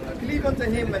trouble. Cleave unto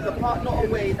him, and depart not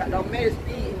away, that thou mayest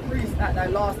be increased at thy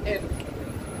last end.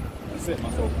 That's it,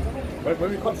 man. So when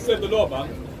we come to serve the Lord, man,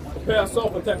 prepare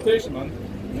ourselves for temptation, man.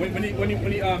 When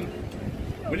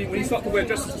you start to wear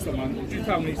dresses, man, in due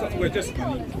time, when you start to wear dresses,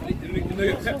 man, you know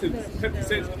you're tempted.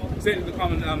 Satan to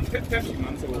come and tempt you,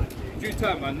 man. So due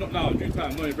time, man, not now. Due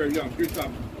time, no, you're very young. Due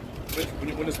time,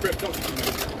 when the spirit comes to you,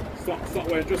 man. Start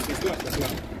wearing dresses and skirts, that's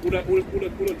like all the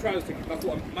trousers things, that's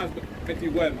what man's meant to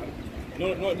wear, man.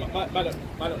 No, man look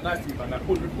nice to you, man, like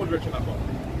all rich and that, but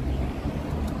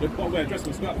you've got to wear a dress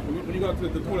and skirt. When you go to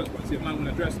the toilet, you see a man wearing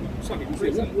a dress, man. Suck it, you see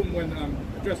a woman wearing a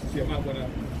dress, you see a man wearing a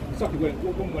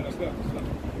woman wearing a skirt.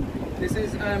 This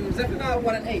is Zephaniah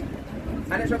 1 and 8.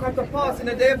 And it shall come to pass in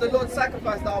the day of the Lord's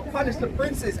sacrifice that I'll punish the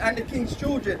princes and the king's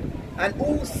children, and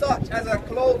all such as are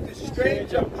clothed with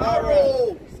strange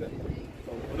apparel.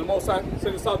 when the Most High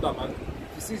sent his son down, man,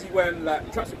 he sees you wearing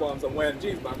like tracksuit bottoms and wearing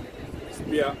jeans, man, it's to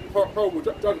be a horrible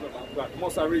judgment, man. Like the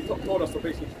Most High really told us to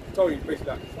basically tell you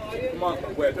basically that command,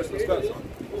 man, wear dress with skirts, man.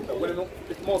 When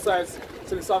if the Most High sent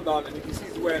his son down and he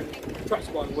sees you wearing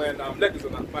tracksuit bottoms, wearing leggings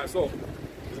and that by itself,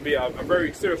 it's gonna be a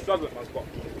very serious judgment, man. But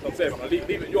I'm saying, man, leave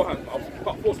it in your hands, man. I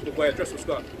can't force you to wear a dress with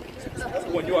skirt. It's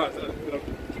all in your hands, and you know,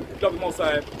 love the Most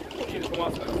High, keep the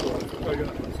commands, man. So tell you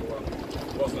that, man. So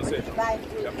what was I gonna say?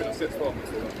 You have to sit for, man.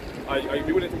 So are you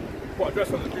be willing to put a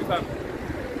dress on in due time?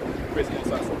 Basically, Most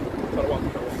High, so try to walk.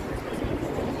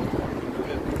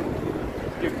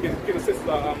 Give the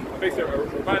sister basically a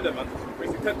reminder, man.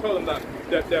 Basically tell them that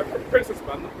they're princess,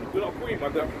 man. They're not queen,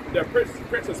 man. They're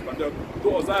princess, man. They're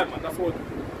daughter of Zion, man. That's what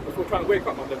we're trying to wake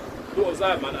up, man. They're daughter of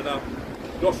Zion, man. And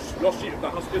lost sheep of the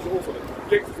house of Israel also.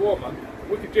 Jakes as well, man.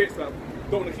 Wicked Jakes that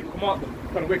don't want to keep command them.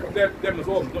 Trying to wake up them as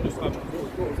well, not just daughter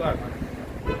of Zion, man.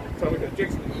 Trying to wake up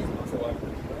Jakes in the east, man. So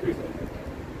please,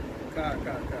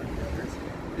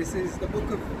 This is the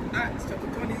book of Acts, chapter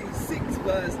 26,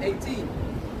 verse 18.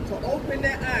 To open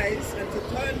their eyes and to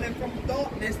turn them from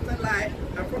darkness to light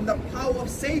and from the power of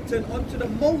Satan unto the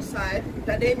Most High,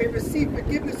 that they may receive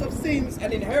forgiveness of sins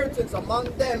and inheritance among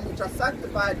them which are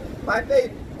sanctified by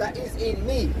faith that is in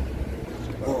me.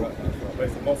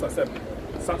 Basically, Most High said,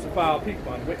 sanctify our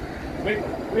people, man.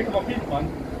 Wake up our people, man.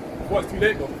 Before it's too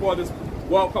late, though. Before this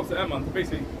world comes to end, man.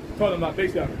 Basically, tell them that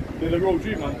basically they're the real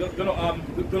Jew, man. They're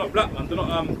not black, man. They're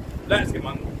not light skin,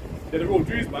 man. They're the real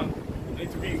Jews, man. They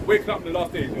need to be waking up in the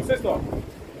last days. Your sister,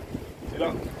 you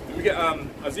know, we get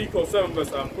Ezekiel 7 verse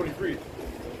 23.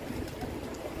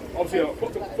 Obviously, I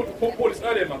put this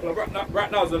earlier, man.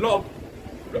 Right now, there's a lot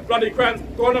of bloody crimes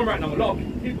going on right now. A lot of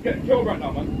people getting killed right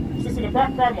now, man. It's just in the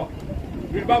primer.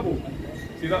 Read the Bible.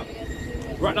 See that?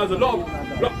 Right now, there's a lot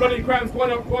of bloody crimes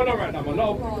going on right now, man. A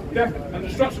lot of death and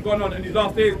destruction going on in these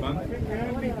last days, man.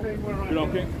 You know,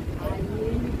 King?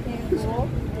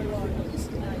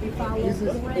 This is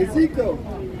Ezekiel.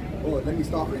 Oh, let me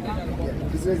start with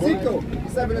that. This is Ezekiel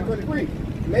 7 and 23.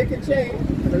 Make a change,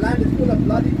 and the land is full of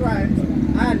bloody crimes,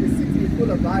 and the city is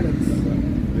full of violence.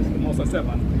 This is the Most I said,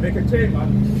 man. Make a change, man.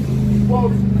 Well,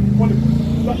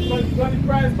 bloody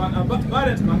crimes, man, and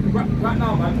violence, man. Right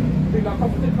now, man, I think like a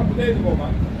couple days ago,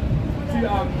 man. See the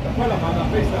fella, man,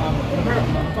 that based in America,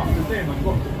 man. I can't remember his name, man.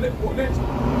 Got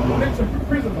lynched in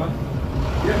prison, man.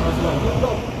 Yeah, man. So like, a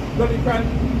lot of bloody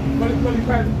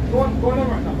crimes going on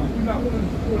right now, man. Even that woman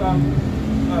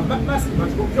called Massey, man.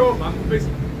 She got killed, man.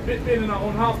 Basically being in her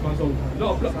own house, man. So a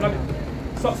lot of bloody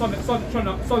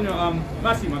Sonia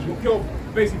Massey, man. She got killed,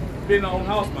 basically being in her own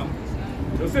house, man.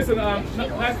 Your sister,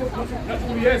 that's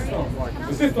 40 years now.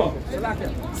 Your sister.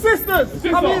 Sisters,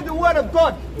 come hear the word of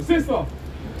God. Your sister.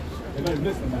 They don't even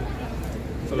listen, man.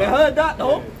 So They heard that,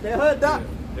 though. They heard that.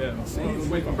 Yeah, I'm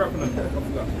wake up breath from them.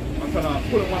 I'm trying to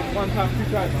pull it one time,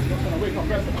 2 times, man. I'm trying to wake up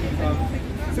breath from them.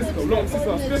 Sister, Lord,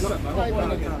 sister, man.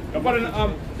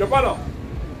 Your brother,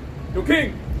 your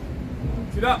king.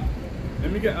 See that?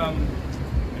 Let me get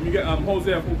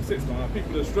Hosea 46, man.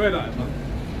 People destroy that, man.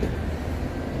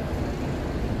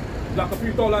 Like a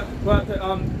few don't like learn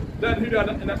who they are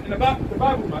in the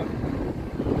Bible, man.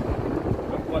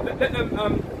 Well, let them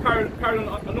carry on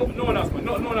no one else, man.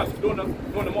 No one else. No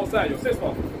one the Most High. Your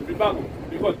sister, the Bible.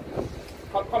 Because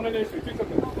come in there, do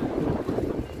something.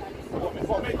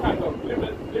 What make time, though? Live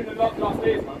in the last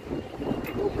days, man.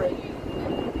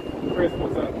 Praise the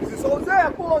Most High. This is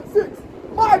Hosea 4:6.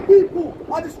 My people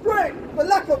are destroyed for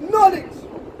lack of knowledge.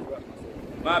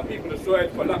 My people destroyed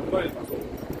for lack of knowledge, man. So,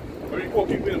 when you call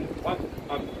people in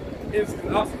instance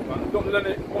and outstance, man, don't learn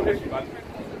it on history, man.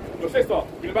 Your sister,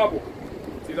 in the Bible.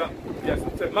 See that? Yes,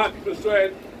 it said, my people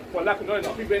destroyed for lack of knowledge.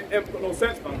 Our people ain't ever got no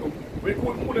sense, man. When you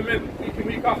call them in week in,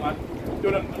 week out, man, they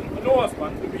don't know us,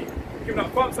 man. They'll be giving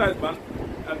that fun size, man,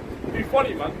 and be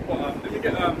funny, man. But let me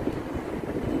get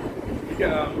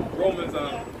Romans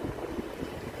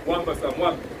 1 verse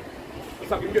 1.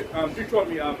 Just like we get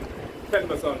Deuteronomy 10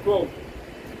 verse 12.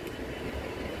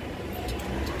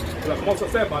 Like Most I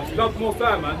said, man, she loves the Most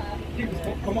High, man. Keep his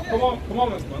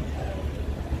commandments, man.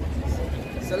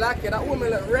 Salaki, that woman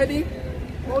look ready.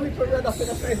 Only for red up in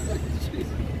the face.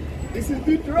 This is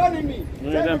Deuteronomy.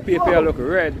 Yeah, them people look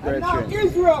red, and now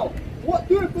Israel, what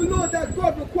doeth the Lord that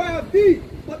God require of thee,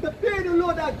 but to fear the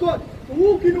Lord that God, to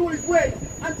walk in all his ways,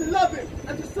 and to love him,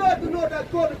 and to serve the Lord that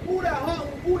God with all their heart,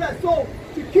 with all their soul,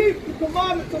 to keep the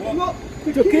commandments of the Lord,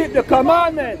 to keep the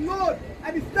commandments of the Lord,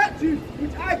 and his statutes,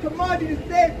 which I commanded this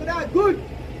day for thy good.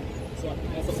 So,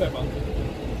 as I said, man,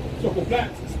 so for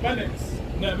blacks, Hispanics,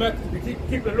 in America, we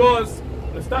keep the laws,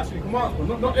 the statutes, the commands,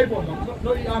 but not everyone,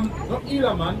 not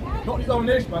Elam, man, not these other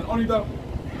nations, man, only the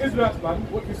Israelites, man,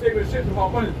 what you say with shit with our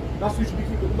money, that's who should be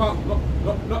keeping about.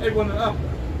 Not everyone on earth.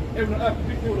 Everyone on earth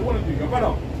can do what they want to do. Your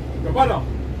brother.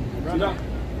 See that?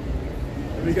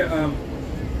 Let me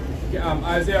get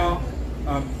Isaiah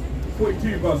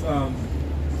 42 verse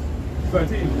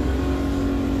 13.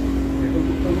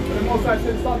 When the Most High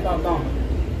sends sun down,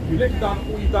 you lick down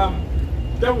all you damn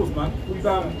devils, man, all you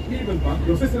damn heathens, man.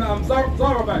 Your sister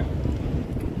Zara Bank.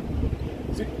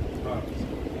 See?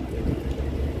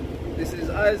 This is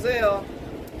Isaiah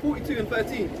 42 and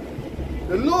 13.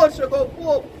 The Lord shall go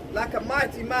forth like a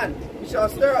mighty man. He shall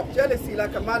stir up jealousy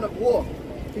like a man of war.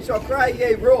 He shall cry,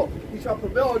 yea, roar. He shall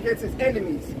prevail against his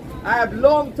enemies. I have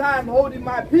long time holding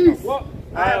my peace. What?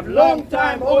 I have long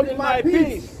time holding my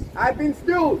peace. I have been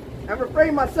still and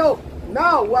refrained myself.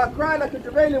 Now will I cry like a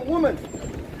travailing woman.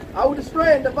 I will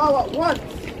destroy and devour at once.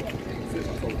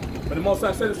 But the Most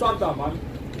High sent the sun down, man.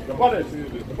 The brother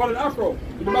in Afro,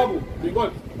 in the Bible, being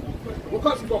good. What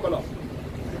country you from, brother?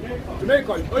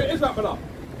 Jamaica. Oh, you're Israelite, brother.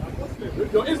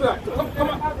 You're Israelite. Come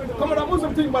on, that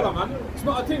Muslim thing, brother, man. It's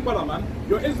not a thing, brother, man.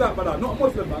 You're Israelite, brother, not a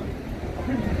Muslim, man.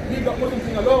 Leave that Muslim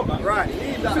thing alone, man. Right,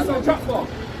 leave that alone. alone.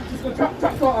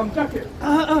 Trap star jacket.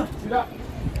 See that?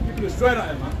 People destroying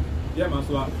that, man. Yeah, man.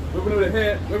 So like, whether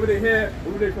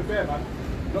they prepare, man.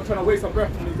 Not trying to waste our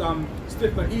breath on these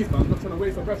stiff and ease, man. Not trying to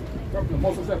waste our breath on the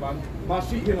most said, man. My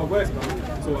sheet here, my worst,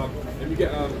 man. So let me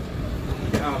get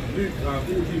Luke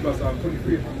 14 verse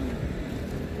 23, man.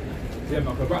 Yeah,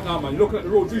 man. Because right now, man, you're looking at the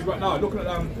raw Jews right now. You're looking at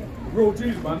raw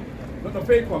Jews, man. Not the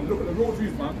fake one. Look at the raw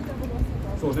Jews, man.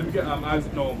 So let me get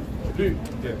Luke.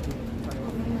 Yeah.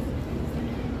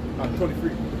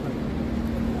 23.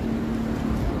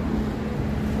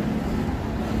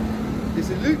 This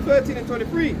is Luke 13 and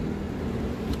 23.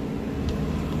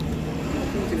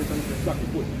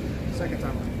 Second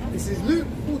time. This is Luke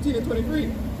 14 and 23.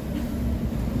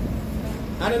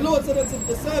 And the Lord said unto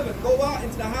the servant, go out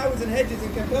into the highways and hedges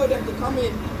and compel them to come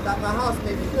in, that my house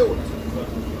may be filled.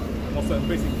 What's that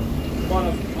basically? Come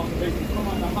out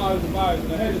the highways and byways and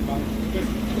the hedges, man. Just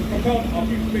compel our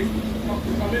people basically to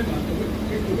come in, man.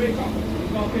 To wake up.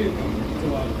 It's not okay, man. So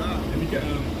let me get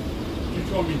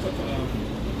Deuteronomy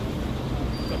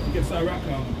get Sirach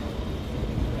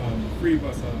 3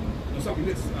 verse something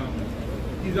this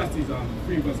Ecclesiastes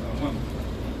 3 verse 1.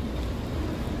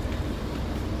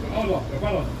 Allah, the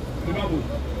brother, the Bible,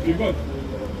 you good.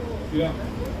 See that?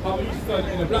 How about you stand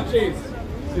in the black shades?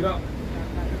 See that?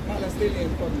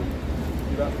 Palestinian country.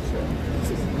 See that?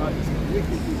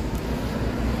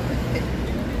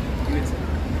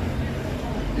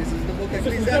 This is the book of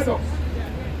Ecclesiastes.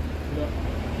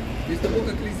 This is the book of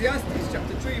Ecclesiastes,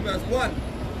 chapter 3, verse 1.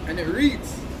 And it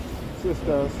reads,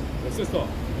 Sisters. The sister,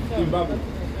 in Bible.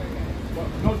 But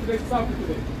no, today's Sabbath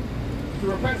today. To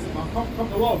repent, man, come to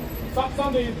the world.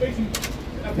 Sunday is basically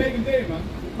a pagan day, man.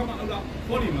 You come out of that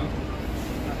body, man.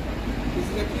 This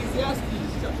is Ecclesiastes,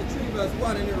 chapter 3, verse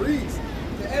 1, and it reads,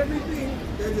 to everything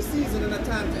there is a season and a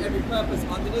time to every purpose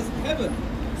under this heaven.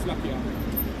 Slacky,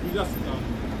 you just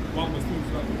 1 verse 2,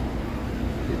 slacky.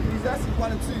 Ecclesiastes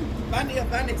 1 and 2. Vanity of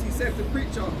vanity, saith the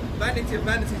preacher. Vanity of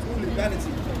vanities, all is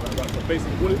vanity. Right, so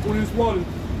basically, all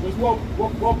this world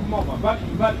come up, man.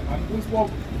 Vanity, man. All this world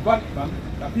is vanity, man.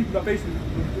 That people are basically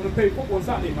want to play football on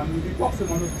Saturday, man. We'll be boxing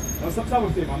on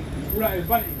Sabbath day, man. All that is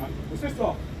vanity, man. But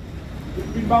sister,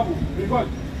 we've been Bible, we've got.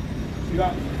 See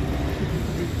that?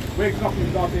 Waking up in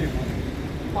the dark days, man.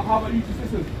 How about you two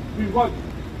sisters? We've got.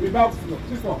 We've Bible,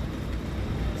 sister.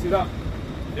 See that?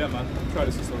 Yeah, man. Try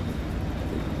this, sister.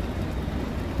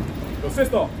 Your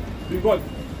sister, we've got.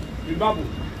 We've Bible.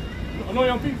 I know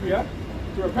young people, yeah?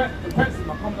 To repent,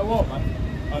 man, come to the world, man.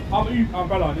 How about you,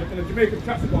 brother, in the Jamaican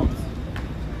taxi bombs?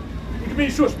 You mean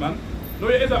shush, man. No,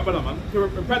 it is that, brother, man. To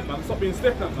repent, man. Stop being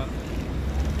stiff, man.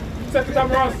 Second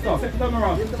time around, sister. Second time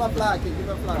around. Give them a flag, give them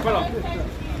a flag. Brother,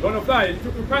 you want to fly? You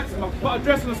took repent, man. Put a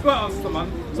dress and a skirt on, sister, man.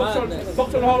 Stop showing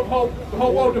the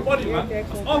whole world the body, man.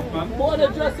 That's off, man. Put a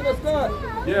dress and a skirt.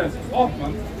 Yes, it's off,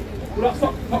 man. Well, that's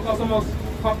not someone's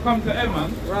come to end,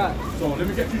 man. Right. So let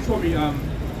me get Deuteronomy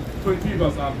 23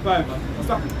 verse 5, man. What's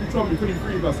that? Deuteronomy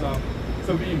 23 verse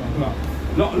 17, man. Like,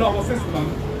 a lot of our sisters, man,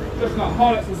 just like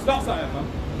harlots and sluts at it, man.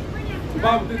 The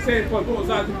Bible did say for daughters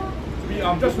to be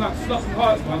just like sluts and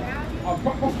harlots, man.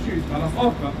 Prostitutes, man. That's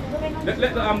off, man. Let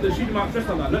the Shedemite dress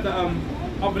like that. Let the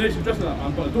other nation dress like that,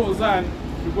 man. But the daughters of Zion,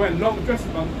 be wearing long dresses,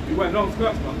 man. Be wearing long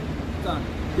skirts, man.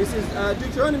 This is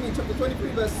Deuteronomy chapter 23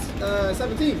 verse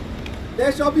 17.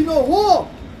 There shall be no whore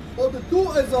of the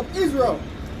daughters of Israel,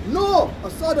 nor a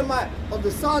sodomite of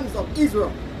the sons of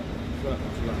Israel.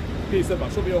 He said, man,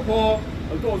 shall be a whore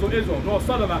of the daughters of Israel, nor a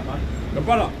sodomite, man. Your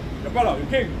brother, your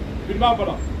king, be my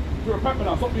brother. To repent,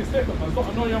 man. Stop being stiff, man. Stop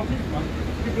annoying young people, man.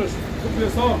 people are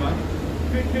song, man.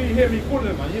 Can you hear me calling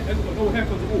them, man? You ain't got no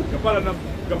headphones at all.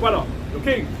 Your brother, your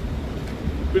king.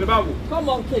 Been the Bible. Come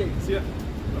on, king. See it?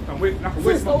 Like I'm wasting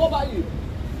Sister, what about you?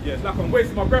 Yeah, it's like I'm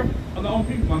wasting my breath on their own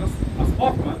people, man. That's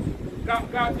off, man.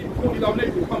 Guarantee before these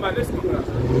neighbours will come back listening to that.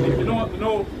 If you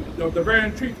know the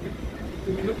varying treat,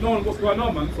 knowing what's going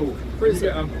on, man. So, please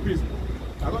get please.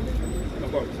 I got this. No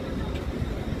problem.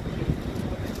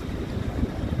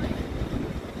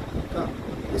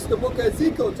 This is the book of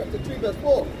Ezekiel, chapter 3, verse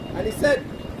 4. And he said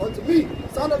unto me,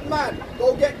 Son of man,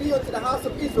 go get thee unto the house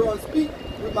of Israel and speak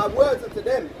with my words unto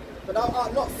them. For thou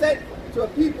art not sent to a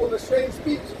people of a strange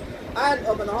speech and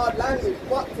of an hard language,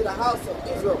 but to the house of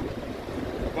Israel.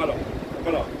 Brother,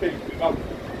 king, how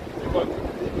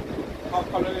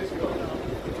come this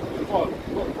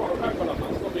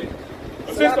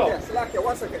Salakia,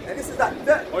 1 second. And this is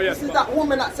that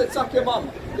woman that said suck your mum.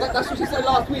 Yeah, that's what she said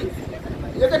last week.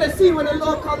 You're gonna see when the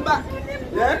Lord come back.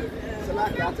 Yeah?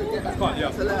 Salakia, I have to get that.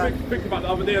 Yeah, think about the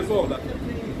other day as well. That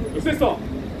your sister.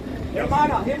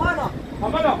 Himana.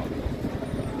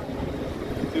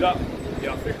 See that?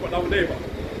 Yeah, I think about the other day,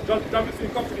 but I've seen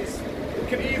companies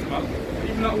looking ease, man.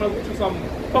 Even like when I was watching some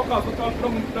podcasts not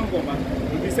long ago, man,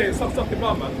 we'll be saying suck your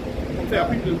mum, man. I'm saying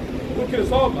people looking as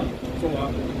hard, man. So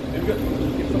if you get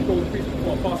some golden pieces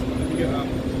before I pass it, man, if you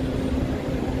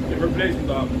get Revelations,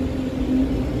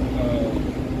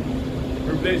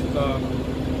 Revelations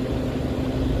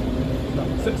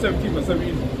 17 or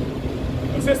 17.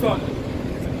 My sister,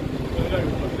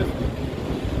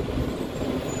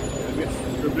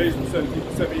 Revelation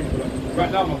 17.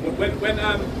 Right now, man. When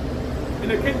in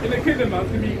the kingdom, man,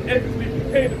 it's gonna be everything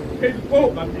paid with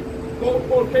gold, man.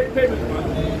 Gold payments, man.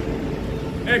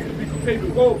 Everything be paid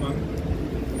with gold, man.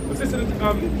 But this is the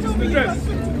dress.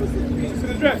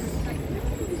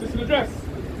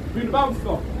 Doing the Bible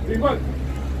stuff. Doing what?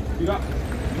 See that?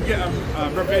 You get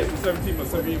Revelation 17 or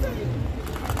 17.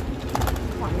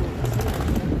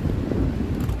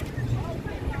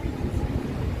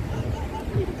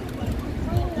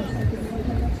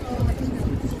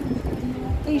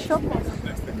 Are you sure?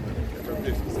 Next thing.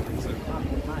 Revelation 17.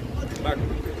 Back.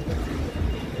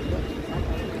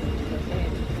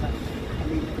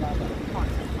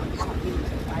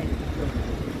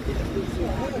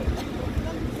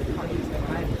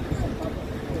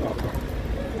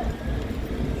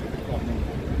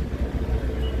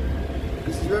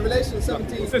 This is Revelation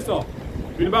 17. Sister,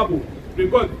 read the Bible.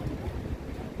 Read God.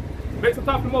 Make some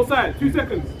time for the Most High. 2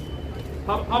 seconds.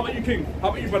 How about you, King? How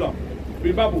about you, brother?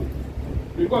 Read the Bible.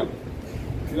 Read God.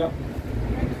 See that?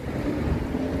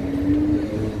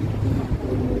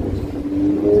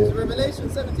 This is Revelation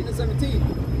 17 and 17.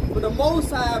 For the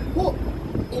Most High have put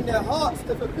in their hearts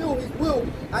to fulfill his will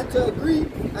and to agree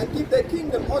and give their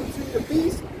kingdom unto the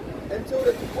beast until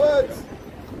the words.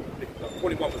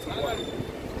 41 for 21.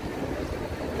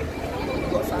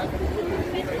 Got some?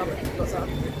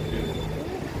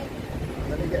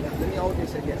 Let me get that. Let me hold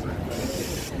this and get some.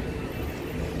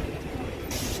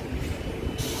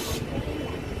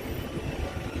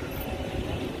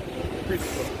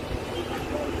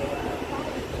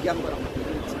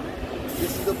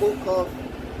 This is the book of.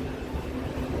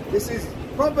 This is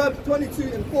Proverbs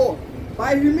 22 and 4.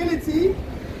 By humility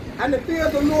and the fear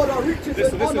of the Lord are riches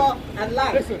and honor and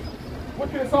life. Listen, what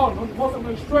can it sound? Wasn't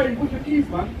going to stray, wicked ease,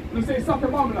 man. And say, suck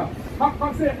your mum now.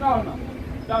 Can't say it now, man.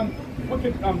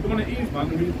 Wicked, the one that ease, man.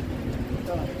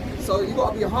 So you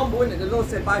got to be humble, innit? The Lord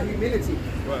said by humility.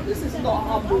 Right. This is not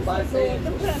humble by saying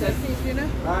what he said.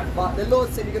 Right? But the Lord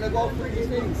said you're going to go through these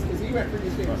things, because he went through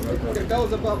these things. They call him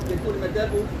Beelzebub, they call him a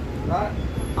devil. Right?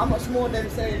 How much more them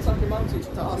saying something mum to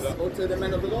us or to the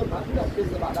men of the Lord, man? We're not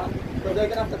business about that. But they're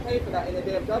going to have to pay for that in the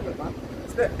day of judgment, man.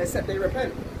 Except they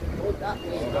repent. Hold that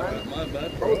way,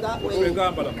 man. Hold that way. Where you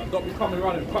going, brother, man? Don't be coming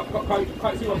around and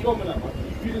can't see what's going with that, man.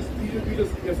 You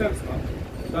just your sense, man.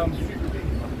 Stupid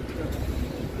things, man.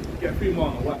 Get 3 more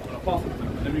on a parcel, man.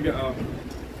 And then we get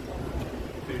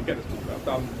this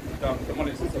down the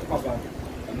money system cover.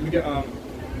 And then we get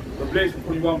Revelation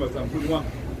 21 verse 21.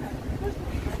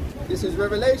 This is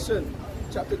Revelation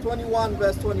chapter 21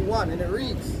 verse 21, and it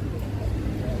reads.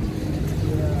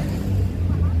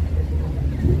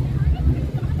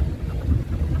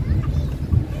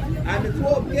 And the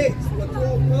 12 gates were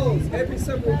 12 pearls. Every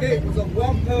several gate was of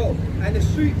 1 pearl, and the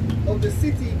street of the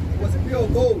city was pure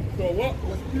gold. So what?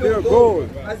 Was pure gold,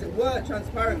 as it were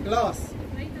transparent glass.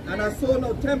 And I saw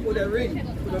no temple therein,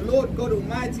 for the Lord God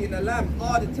Almighty and the Lamb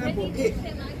are the temple of it.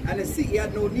 And the city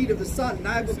had no need of the sun,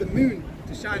 neither of the moon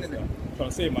to shine in it. I'm trying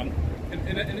to say, man.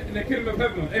 In the kingdom of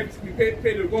heaven, man, everything we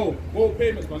paid with gold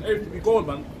payments, man. Everything we gold,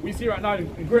 man. We see right now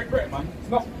in Great Britain, man. It's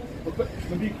not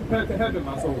to be compared to heaven,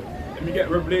 man. So Let me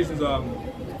get Revelations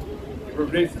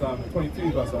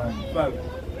 22 verse 5.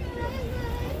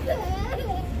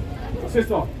 So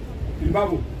sister, in the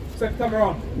Bible, second time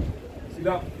around. See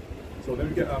that? So let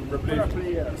me get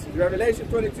Revelation. Revelation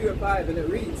 22 and 5, and it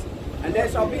reads, "And there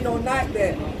shall be no night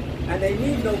there, and they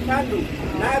need no candle,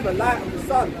 neither light of the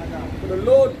sun, for the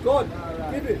Lord God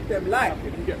giveth them light."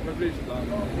 If you get Revelation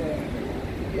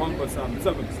 1 verse 7,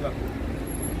 slap.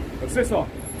 So sister,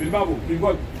 in the Bible, in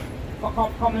God,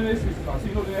 come in this sister,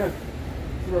 see nothing ahead.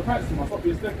 To repent to stop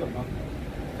being stiff, man.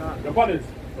 Your brothers,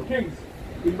 your kings,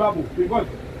 in the Bible, in God.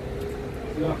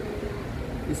 Yeah.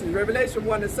 This is Revelation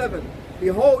 1 and 7.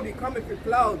 "Behold, he cometh with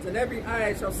clouds, and every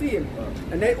eye shall see him,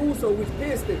 and they also which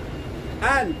pierced him.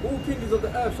 And all kingdoms of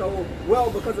the earth shall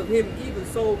well because of him, even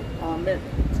so, Amen."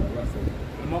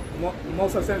 The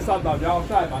most I send son down the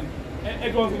outside, man.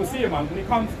 Everyone's gonna see him, man. When he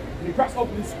cracks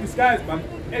open the skies, man,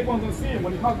 everyone's gonna see him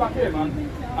when he comes back here, man.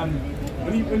 And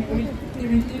when he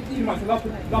must love to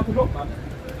look, man.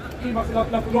 He must love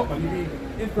to look, man. He'll be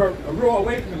in for a real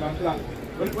awakening, man. Like,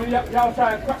 when the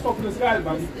outside cracks open the skies,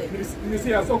 man, you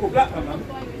see a so-called black man.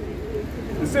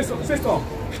 The sister, the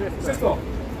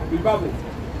Bible.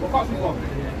 What can't you from?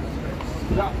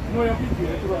 That know your people,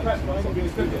 to repent, man, stop being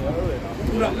stupid.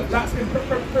 That's in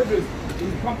privilege. When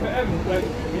you come to heaven,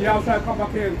 when you outside come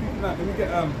back here, and people like, let me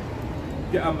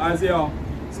get Isaiah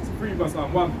 63 verse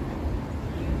 1.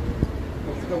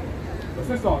 The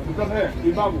sister, the done here,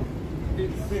 the Bible.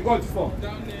 It's been God for.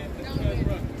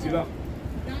 See that?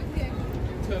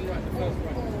 Turn right, the first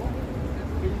right.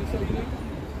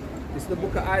 It's the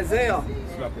book of Isaiah.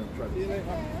 Slap him, try this.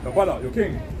 The brother, your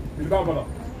king, the brother.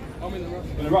 I'm in the rush.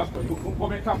 In the rush, bro. Don't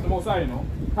come and camp the most high, you know.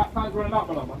 Can't running out,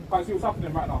 brother, man. Can't see what's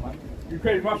happening right now, man.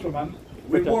 Ukraine, Russia, man.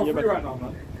 We're war free right now,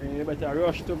 man. You better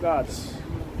rush to God.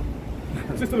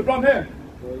 Sister, the blonde hair.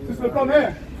 Sister, the blonde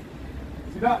hair.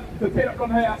 See that? You can take that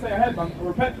blonde hair outside your head, man.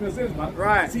 Repent from your sins, man.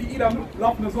 Right. See Edom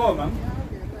laughing as well, man.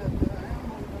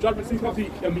 Judgment seems to be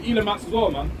Edomites as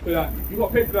well, man. But you got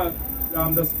to pay for the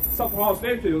sub-Saharan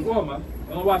slave trade as well, man. I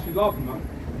don't know why she's laughing, man.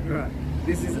 Right.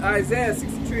 This is Isaiah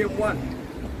 63 and 1.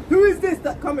 "Who is this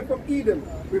that cometh from Edom,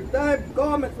 with thy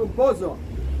garment from Bozrah?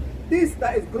 This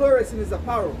that is glorious in his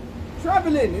apparel,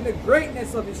 travelling in the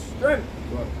greatness of his strength.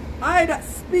 Right. I that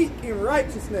speak in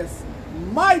righteousness,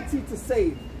 mighty to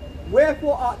save.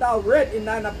 Wherefore art thou red in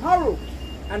thine apparel,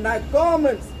 and thy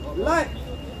garments like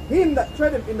him that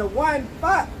treadeth in the wine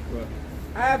fat? Right.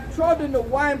 I have trodden the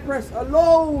winepress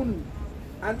alone,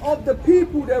 and of the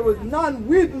people there was none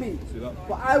with me. See that?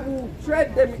 For I will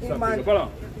tread them in my... Brother,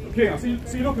 okay, I see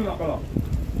you looking at that, brother.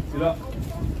 See that?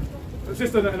 The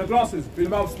sister in the glasses, being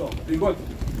the mouth stop, being good.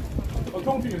 I'm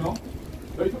talking to you, you know.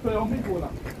 But you took their own people with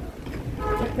that.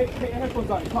 Take your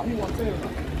headphones out, you can't hear what I'm saying.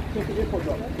 That. Take your headphones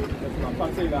out. That's what I'm trying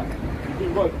to say, that. You're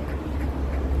being good.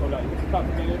 So that you can't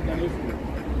put any issue. You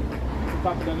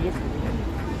can't put any issue.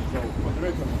 So, what's the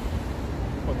rate?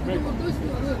 What's the rate?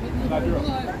 Nigeria.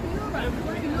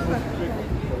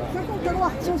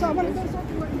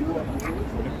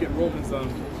 If you get Romans 11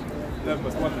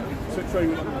 verse 1 there, show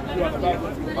you what the Bible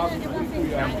is. The Bible is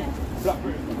black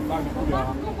British, the Bible is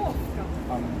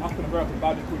African American, the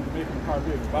Bible is Jamaican,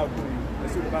 Caribbean, the Bible is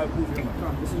the Bible is.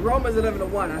 This is Romans 11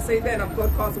 and 1. I say then, if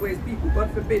God cast away his people, God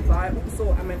forbid, for I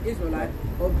also am an Israelite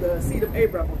of the seed of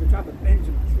Abraham, of the tribe of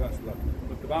Benjamin. That's like,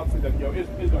 but the Bible says that you're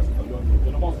Israelites,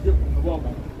 you're the most beautiful in the world,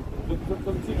 man.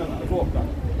 Doesn't seem like that as well, that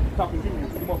type of people,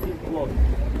 the most beautiful in the world.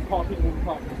 Can't people won't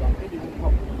come down, Indian won't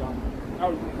come down,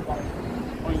 Arab won't come down.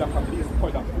 Only like at least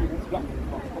point out 3 weeks black people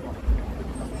can't come down.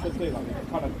 Just say like,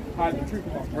 kind of hide the truth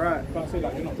from us. Right. Can't say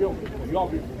like, you're not real, you are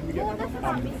beautiful. Let me get,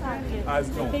 as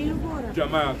you know,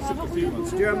 Jeremiah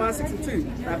 6:2. Jeremiah 6:2.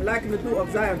 I have likened the daughter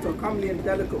of Zion to a comely and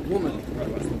delicate woman.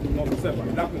 Not the same, but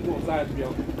likened the daughter of Zion to be a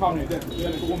comely and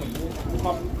delicate woman.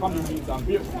 Comely means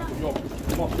beautiful, because you're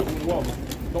the most beautiful in the world.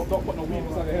 Don't put no weave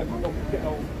inside the head, man. Don't get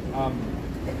no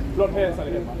blonde hair inside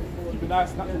the head, man. Keep a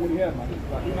nice, natural woolly hair, man.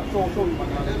 Like, even that show you, man.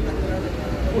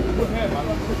 Good hair, man.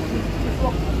 It's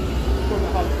rock, man. Show you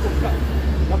how to put that. You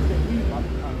have to get weave, man,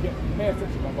 and get hair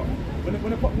texture, man. But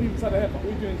when they put weave inside the head, man, what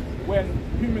we're doing is wearing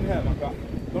human hair, man. Like,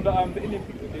 the Indian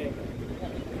people, they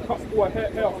cut all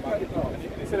hair off, man. And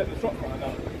they sell it in the shop, man.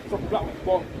 And some black men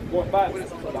go and buy it.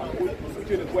 So, like, we're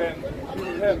doing is wearing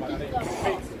human hair, man. And they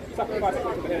make sacrifice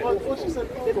for the hair. What she said?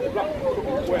 Black people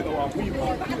wear the weave,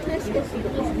 man.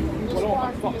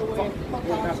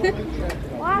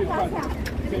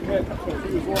 Same hair texture. He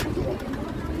was wrong.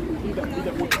 He that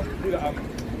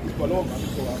got on, man. So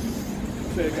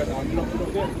say again, you're not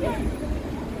there.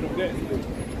 You're not there.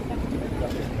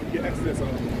 You get excess on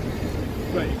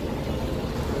 20.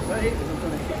 20?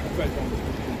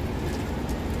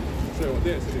 So what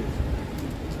this is.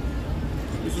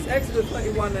 This is Exodus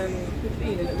 21 and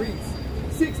 15, and it reads,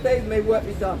 6 days may work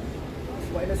be done,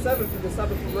 but in the seventh is the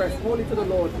Sabbath of rest, holy to the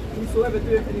Lord. Whosoever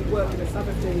doeth any work in the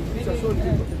Sabbath day, he shall surely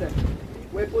be put to death.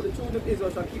 Wherefore the children of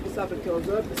Israel shall keep the Sabbath to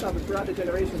observe the Sabbath throughout the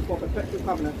generations for a perpetual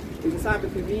covenant. It is a sign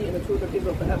between me and the children of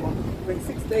Israel forever. For in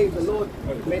 6 days the Lord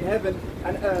made heaven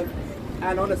and earth,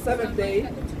 and on the seventh day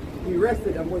he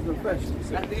rested and was refreshed.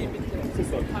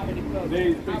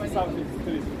 They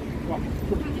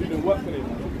doing work today,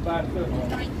 bad certain do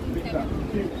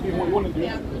what you want to do,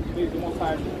 there's the most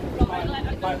time,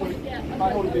 my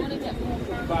holiday,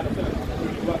 bad certain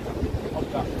work of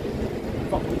that.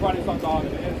 Some Friday, some down,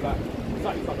 and it ends that,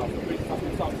 Saturday, some down,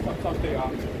 some day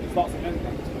out, it starts and ends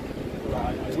that. So I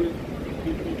wouldn't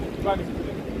be planning to do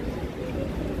it.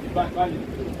 Value.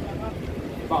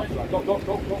 Don't go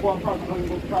on proud, don't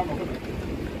go proud of it.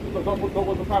 Don't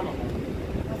go to proud of it.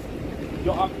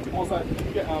 You're up on side,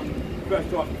 you get first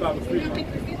job service free. You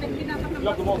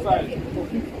love them on side, so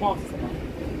keep the commands.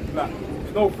 Like,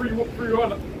 there's no free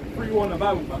one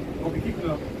about man. I'll be keeping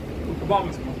the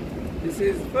commandments, man. This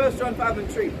is 1 John 5 and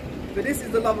 3. For this is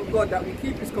the love of God, that we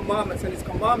keep his commandments, and his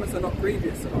commandments are not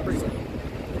grievous.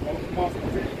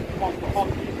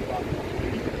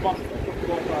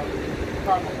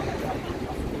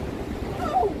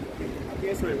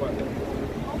 Yes, really work.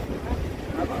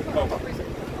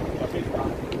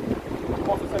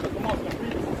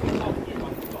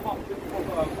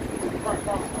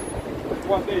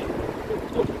 One day,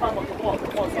 took the time of the boss,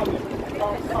 on Sunday,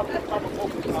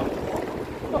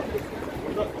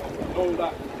 know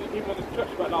that even in the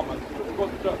church right now, man, you go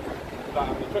to church, like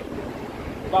the church,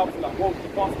 the Bible is like, whoa, the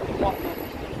pastor,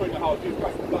 showing you how Jesus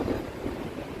Christ is black.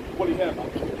 What do you hear, man?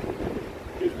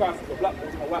 Jesus Christ is a black man,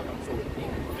 it's a white man, so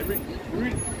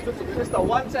read. Sister,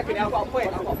 1 second, I've got a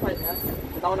point, yeah?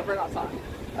 Because I want to bring up something.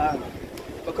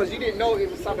 Because you didn't know it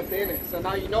was a Sabbath day, innit? So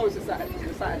now you know it's a Saturday,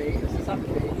 it's a Sabbath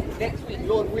day. Next week,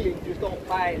 Lord willing, you just don't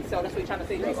buy and sell. That's what you're trying to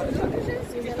say to me on the Saturday.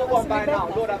 If you still go and buy now,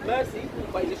 Lord have mercy,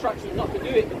 but he's instructing you not to do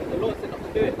it because the Lord said not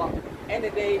to do it. But end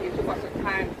of the day, it took us some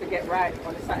time to get right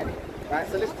on the Saturday. Right,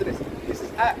 so listen to this. This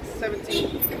is Acts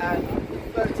 17 and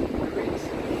 30. It reads,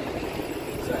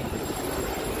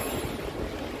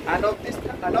 And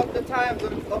of the times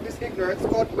of this ignorance,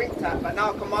 God winked at, but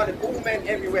now commanded all men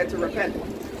everywhere to repent.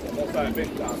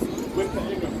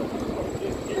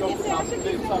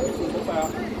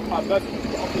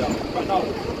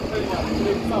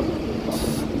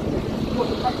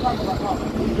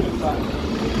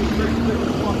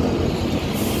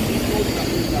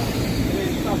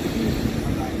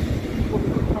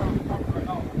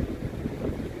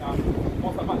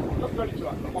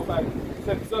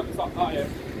 Send service up out here,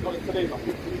 not today, but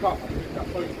we can't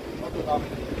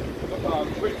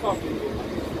great something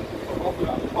offer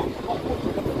that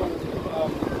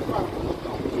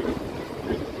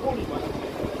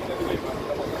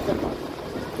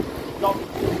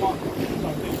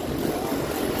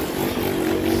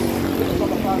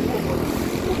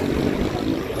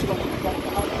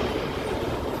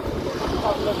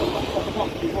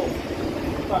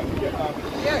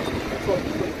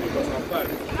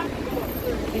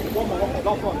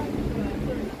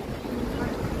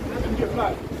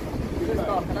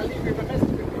Can I leave you with a message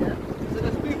with you, yeah? So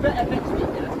let's do better next week,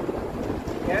 yeah?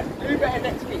 Yeah? Do better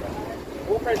next week.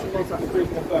 All praise to God.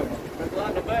 There's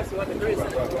like the mercy, like the grace.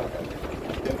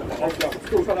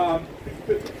 Still trying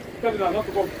to telling her not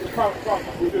to go to Crown.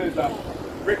 We're doing that.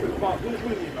 Breakfast bar.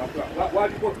 Why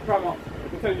do you go to Crown?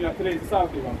 We're telling you that today's a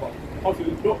Saturday one, but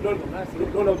obviously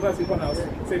don't have mercy upon us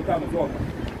at the same time as well.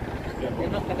 Yeah, you're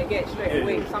not going to get it straight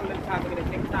away. Some of the time are going to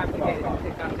take time to get it. It's going to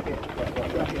take time to get it.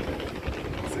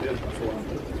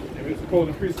 If it's cold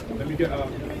and freezing, let me get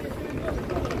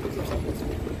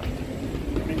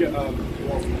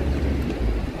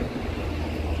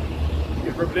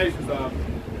Revelations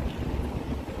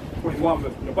 21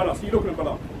 verse. The brother, see you looking at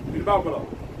brother. See the Bible brother.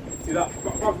 See that?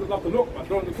 Brothers love to look, man.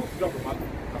 Don't look to jump, man.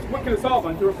 That's wicked as hell,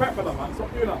 man. To repent, brother, man.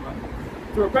 Stop doing that, man.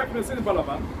 To repent from the sins, brother,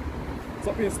 man.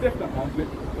 Stop being stiff, that man.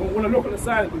 Don't want to look at the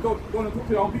side, but don't want to talk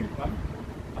to your own people, man.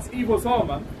 That's evil as hell,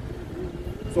 man.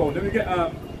 So let me get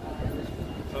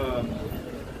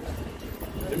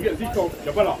Ezekiel,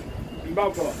 your brother, in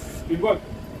Bible brother, in word.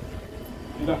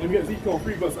 Let me get Ezekiel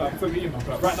 3 verse 17,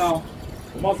 man. Right now,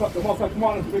 the Most High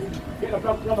commanded us to basically get the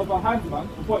blood of our hands, man,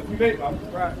 before it's too late, man.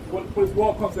 Right. When this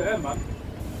world comes to an end, man.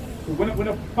 So when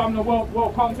the family of the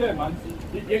world comes to an end, man,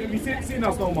 you ain't going to be seeing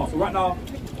us no more. So right now,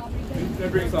 let me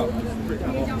bring this up,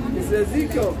 man. This is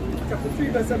Ezekiel chapter 3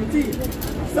 verse 17. Look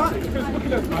at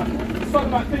this, man. Son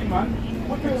of that thing, man.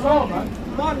 Look at this all, man.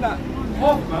 Man, that.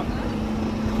 Off, man.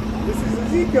 This is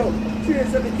Ezekiel 3 and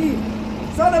 17.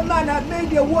 Son of man, I have made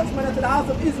thee a watchman unto the house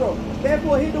of Israel.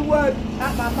 Therefore hear the word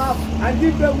at my mouth and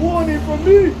give them warning from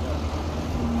me.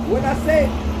 When I say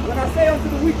unto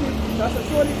the wicked, thou shalt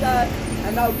surely die,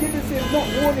 and thou givest him not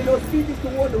warning or speakest to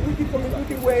warn the wicked from his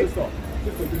wicked ways,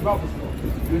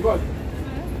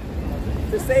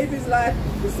 to save his life,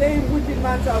 the same wicked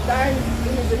man shall die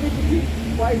in his iniquity,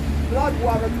 for his blood will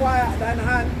I require at thine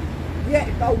hand. Yet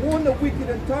if thou warn the wicked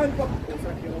and turn from... That's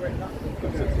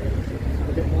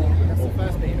the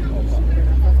first bit.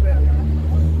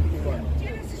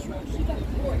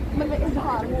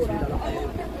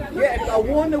 Yeah, if I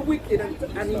warn the wicked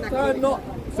and he turn not.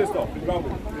 Sister,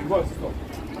 sister.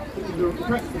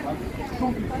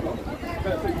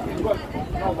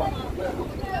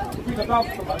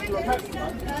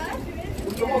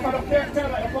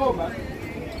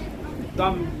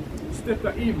 Stiff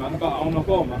the E man, but on a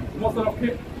phone man. Most of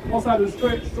the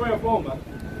destroy a phone man.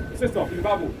 Sister, in the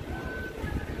Bible.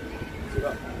 See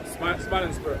that?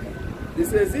 Smiling spirit. This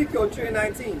is Ezekiel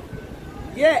 3:19.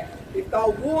 Yet, if thou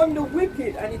warn the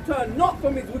wicked and he turn not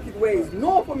from his wicked ways,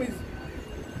 nor from his...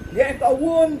 Yet if thou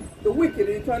warn the wicked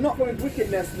and he turn not from his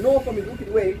wickedness, nor from his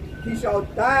wicked way, he shall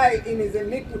die in his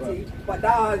iniquity, but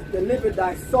thou hast delivered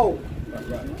thy soul.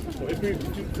 Right. So if you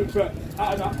put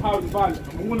out of that power of violence,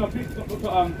 and we want to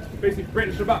basically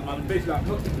break the Shabbat, man, basically like,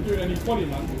 not doing any folly,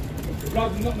 man. The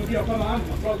blood's not going to be upon our hands,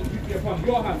 man. The blood's going to be upon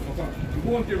your hands, man. You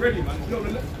want to get ready, man. You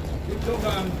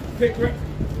don't take grip.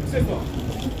 Sister,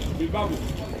 be Bible,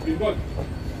 be God.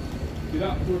 See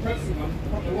that? To repentance, man,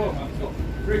 from the world, man. Stop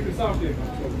breaking south there,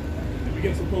 man. So, if we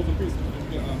get some clothes and priests, we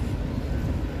get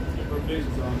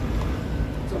revelations,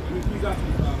 so, he's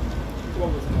actually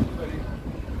 12 us now, 30.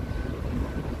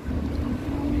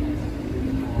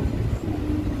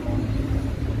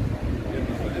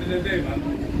 At the end of the day, man,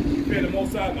 fear the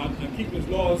Most High, man, and keep his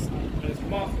laws and his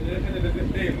commands at the end of the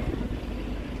day, man.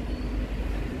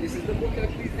 This is the book of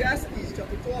Ecclesiastes,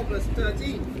 chapter 12, verse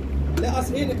 13. Let us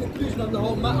hear the conclusion of the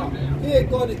whole matter. Fear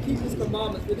God and keep his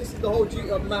commandments, for this is the whole duty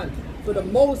of man. For the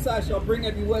Most High shall bring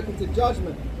every work into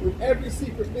judgment with every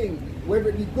secret thing, whether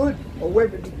it be good or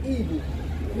whether it be evil.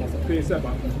 That's what Fear said,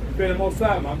 man. Fear the Most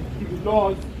High, man. Keep his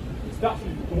laws, his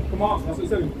statutes, commands. That's what it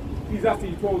said in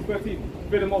Ecclesiastes 12, 13.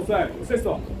 Fear the Most High. The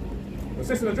sister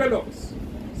and dreadlocks.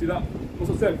 See that? What's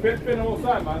it said? Fear the Most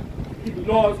High, man. Keep the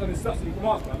laws and his statutes and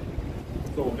commands, man.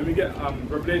 So then we get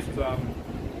Revelations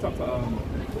chapter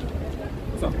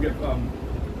what's up? We get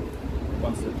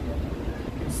one second.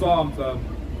 Psalms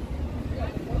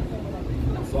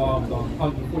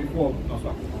 144. That's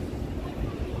right.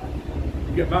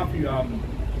 You get Matthew I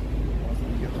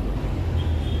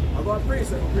got a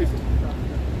precept. This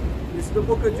is the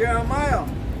book of Jeremiah,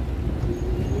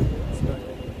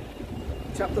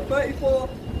 chapter 34,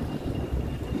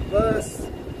 verse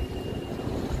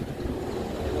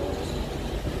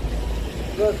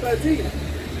 13.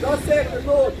 Thus saith the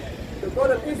Lord, the God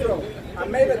of Israel, I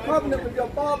made a covenant with your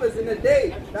fathers in the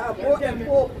day that I brought them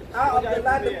forth out of the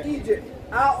land of Egypt,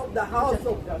 out of the house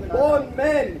of born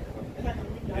men.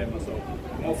 yeah, myself.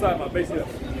 Outside, man, basically.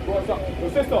 What's up? Your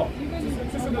sister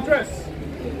in the dress.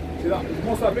 See that?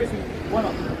 Most of basically went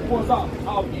up, brought us out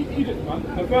of Egypt, man,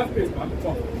 in the first place, man.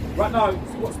 So right now,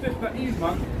 what stiff that Eve,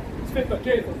 man, stiff that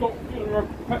Jade, so stop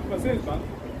repent for sins, man.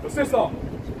 Your sister,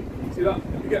 see that?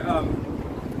 You get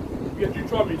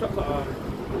Deuteronomy chapter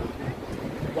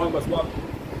 1 verse 1.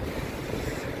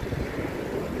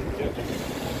 Yeah.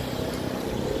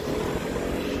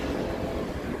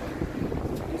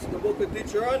 This is the book of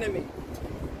Deuteronomy,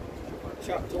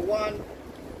 chapter 1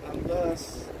 and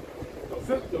verse Your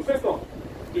sister,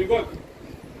 doing good.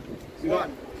 See that?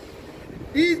 1.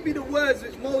 These be the words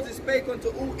which Moses spake unto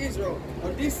all Israel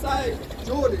on this side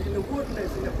Jordan, in the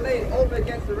wilderness, in the plain, over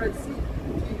against the Red Sea,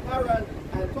 between Paran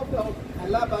and Tophel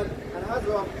and Laban and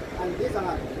Hazroth and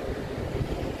Dizahab.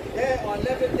 There are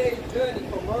 11 days' journey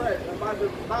from Horeb and by the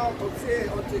mount of Seir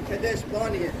unto Kadesh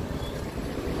Barnea.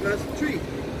 Verse 3. Yeah,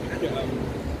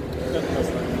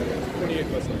 28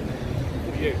 verse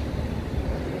 48.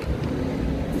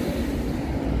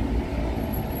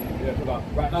 Yeah, but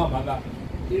right now, man, that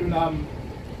even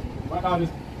right now this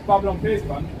Babylon place,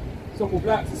 man, so-called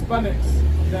blacks, Hispanics,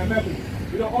 they're Americans.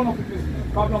 We don't own up with this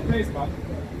Babylon place, man.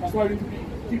 That's why we need to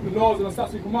keep the laws and the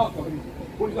statutes of commands, man.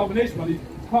 All these other nations, man, these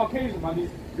Caucasians, man,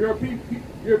 these European people,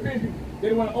 they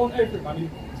don't want to own everything, man.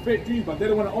 These fake Jews, man, they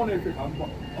don't want to own everything, man. But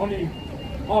only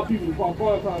our people who want to go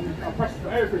out and are precious for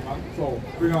everything, man. So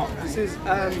bring out. This is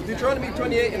Deuteronomy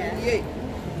 28 and 58.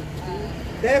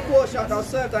 Therefore shalt thou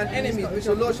serve thine enemies which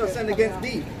the Lord shall send against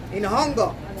thee, in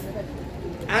hunger,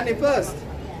 and in thirst,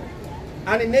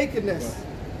 and in nakedness,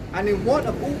 and in want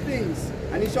of all things,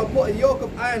 And he shall put a yoke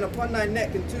of iron upon thy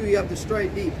neck until he have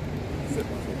destroyed thee.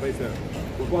 We've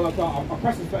got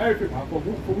oppression for everything, man. For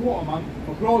water, man.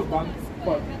 For clothes, man.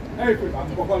 For everything, man.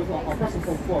 We've got oppression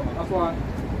for before, man. That's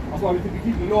why we think we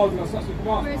keep the laws and the statutes and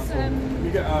commands, man. So we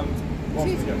get what else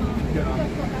we get? We get the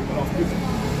last piece.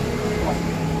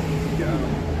 We get the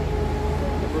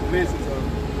Revelations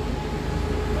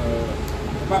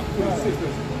about 26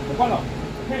 verse. The Father,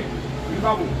 King, the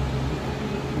Bible.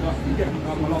 You get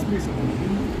my last piece.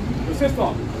 The sister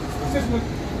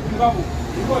in the Bible.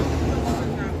 You good?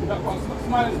 That got a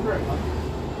smiling spirit, man.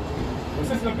 The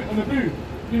sister on the blue,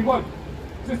 being God.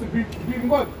 Sister being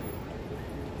God.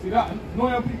 See that? Know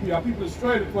your people, our people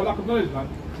destroyed for lack of knowledge, man.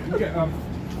 You get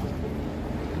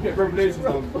Revelations,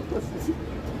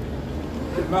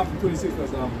 get Matthew 26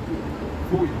 verse 40.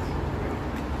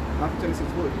 Matthew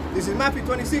 26, 40. This is Matthew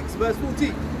 26, verse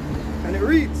 14. And it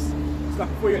reads. It's like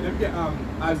before you get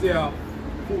Isaiah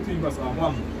 14 verse 1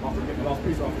 after we get the last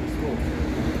piece after the scroll.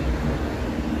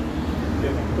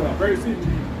 Yeah, very soon we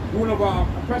rule over our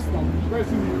oppressed man. Very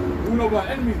soon we rule over our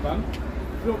enemies, man.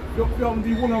 You're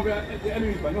be one over the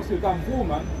enemies, man. Not so damn fool,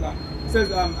 man. Like it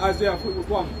says Isaiah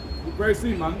 41. Very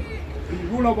soon, man. We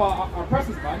rule over our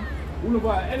oppressors, man. Rule over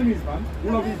our enemies, man.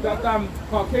 Rule over these damn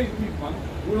Caucasian people, man.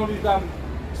 Rule over these damn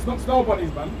snow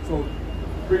bunnies, man. So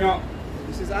bring out.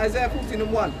 This is Isaiah 14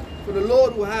 and 1. For the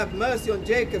Lord will have mercy on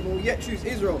Jacob and will yet choose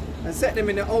Israel and set them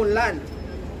in their own land.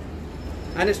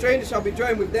 And the stranger shall be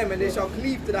joined with them, and they shall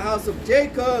cleave to the house of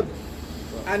Jacob.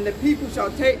 And the people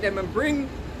shall take them and bring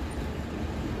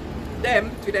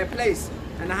them to their place.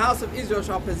 And the house of Israel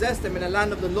shall possess them in the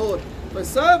land of the Lord for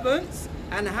servants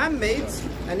and handmaids,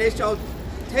 and they shall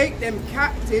take them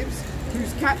captives,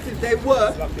 whose captives they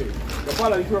were. The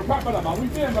brother, you can repent, brother, man. We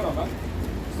doing, brother, man.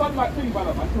 Son like thing,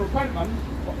 brother, man. You can repent, man.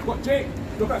 Got Jake.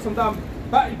 Look at some damn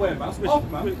batty boy, man. That's off,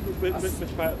 man.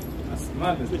 That's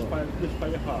madness, Which part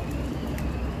your heart?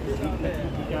 You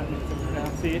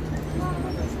can't see it.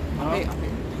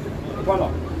 Brother,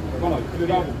 to the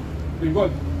devil. Bring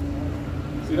God.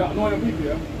 See that annoying people,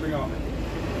 yeah? Bring out.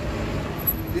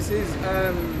 This is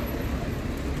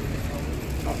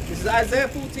Isaiah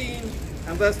 14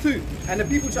 and verse 2. And the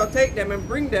people shall take them and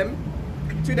bring them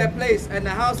to their place, and the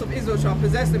house of Israel shall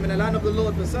possess them in the land of the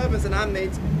Lord for servants and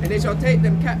handmaids, and they shall take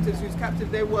them captives, whose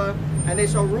captives they were, and they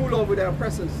shall rule over their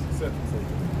oppressors.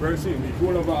 Very soon, we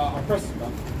rule over our oppressors,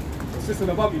 man. Sister in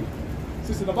the buggy.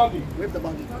 Sister in the buggy. With the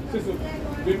buggy. Sister,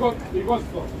 we got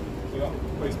stuff. So that,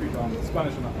 we speak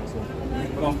Spanish and that, so.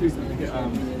 But last piece, we get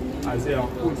Isaiah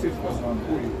 46 verse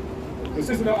 40. The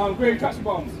sister, great taxi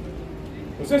bombs.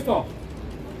 The sister,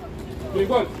 we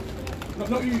got,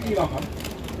 not you, Elon, man.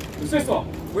 The sister.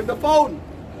 With the phone.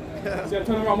 See, I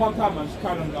turned around one time, man. She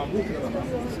kind of walking at them, man.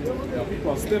 Yeah,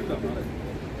 people are stiff, man.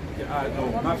 Yeah, no,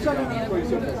 Matthew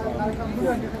 26.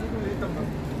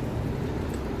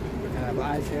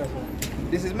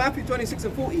 This is Matthew 26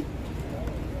 and 40. It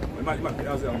might be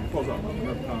Isaiah, pause up,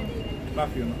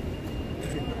 Matthew.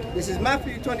 This is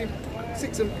Matthew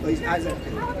 26 and Isaiah.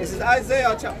 This is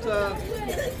Isaiah chapter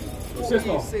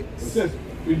 46. It says,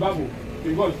 read Bible,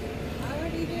 read God.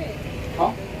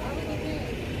 Huh?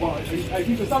 Well, I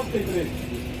keep the something today.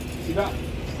 See that?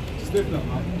 It's different,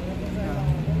 man.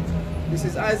 This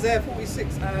is Isaiah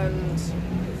 46 and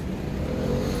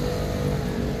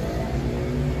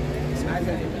it's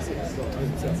Isaiah 46.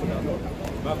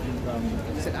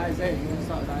 You said Isaiah, you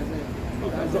started Isaiah.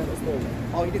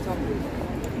 Oh, you did tell me.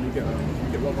 You get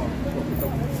Robert,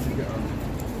 you get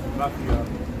Matthew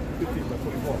 15 by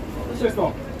 24.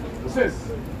 It says,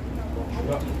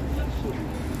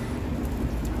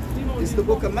 This is the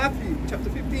book of Matthew, chapter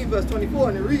 15, verse 24,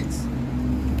 and it reads,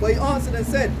 But he answered and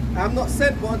said, I am not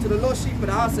sent but unto the lost sheep of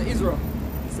the house of Israel.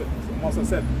 So Moses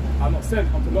said, I am not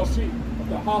sent unto the lost sheep of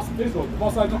the house of Israel. The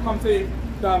Moses has not come to save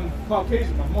the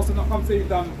Caucasian, man. The Moses has not come to save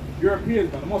the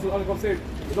Europeans, man. The Moses only come to save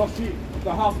the lost sheep of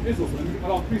the house of Israel. So then we get my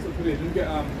last precept today. Then we get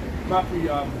Matthew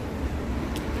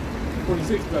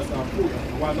 26, verse 40.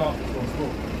 Why not?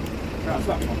 That's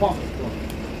like my pastor.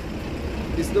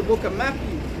 This is the book of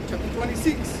Matthew, chapter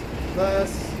 26,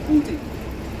 verse 40.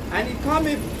 And he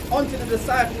cometh unto the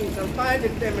disciples and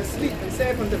findeth them asleep, and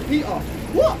saith unto Peter,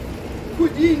 What?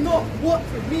 Could ye not watch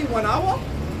with me 1 hour?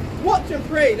 Watch and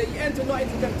pray that ye enter not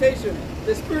into temptation.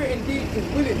 The spirit indeed is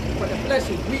willing, but the flesh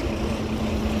is weak.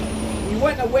 He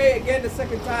went away again the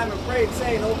second time and prayed,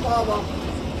 saying, O Father,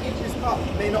 if this cup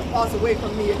may not pass away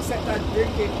from me, except I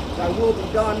drink it, thy will be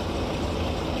done.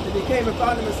 And he came and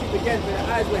found them asleep again, for their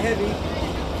eyes were heavy.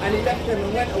 And he left them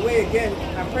and went away again,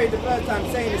 and prayed the third time,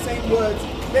 saying the same words.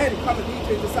 Then cometh he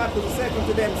to his disciples and said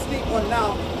unto them, Sleep on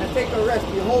now, and take a rest.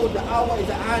 Behold, the hour is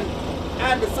at hand,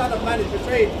 and the Son of Man is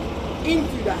betrayed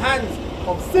into the hands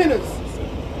of sinners.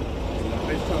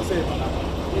 They're trying to say it, man.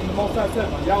 In the Most High said,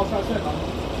 man, y'all trying to say, man.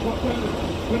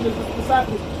 When the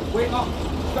disciples wake up,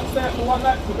 stay up for one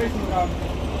night, so basically,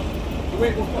 the way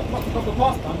it was not to come to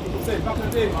pass, man. People say back in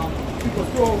the day, man, people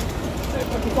still stay up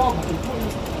for man.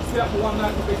 Stay up for one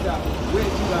night, so basically,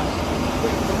 wait for that.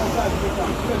 Wait for the Most High to make that.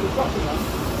 It's the structure, man.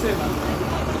 Say, man. You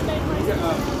get, you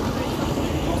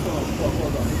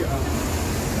get,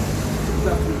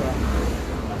 exactly that.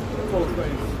 12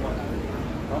 days, what?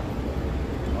 Huh?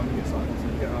 I'm gonna get something. So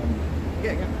you get, you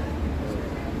get,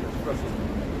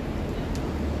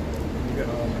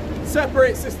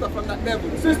 separate sister from that devil.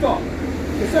 Sister!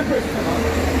 The separate sister, man.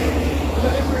 It's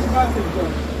an inspiration man thing, so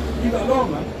leave that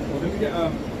alone, man. Well, then we get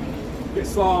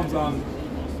Psalms,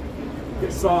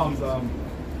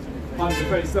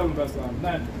 137 verse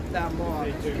 9. Damn more.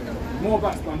 More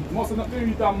bats, man. Most of not doing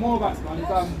me, damn more bats, man.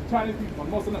 Chinese people,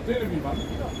 man. Most of not doing me, man.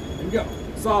 And you get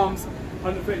Psalms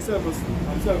 137 verse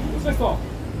 7. Sister!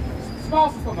 Smile,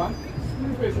 sister, man.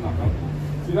 Smooth face on that, man.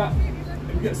 See that?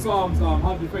 And you get Psalms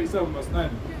 137 verse 9.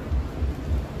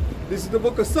 This is the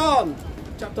book of Psalm,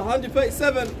 chapter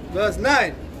 137, verse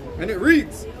 9. And it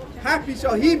reads, happy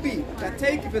shall he be that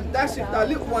taketh and dasheth thy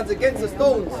little ones against the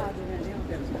stones.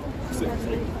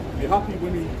 Be happy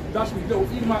when he dash with little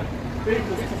edomite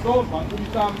babies against the stones, man. All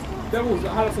these devils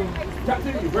that had us in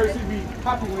captivity. Very soon be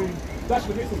happy when he dash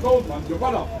against the stones, man. Your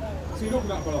brother. So you look at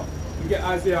that, brother. You get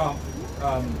Isaiah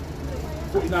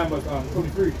 49 verse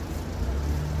 23.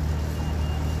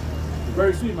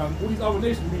 Very soon, man. All these other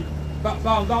nations be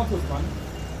bound down to us, man.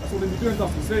 That's what they be doing to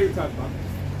us in slave time, man.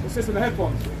 What's this in the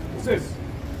headphones? What's this?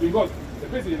 You got, they're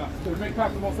busy enough. So make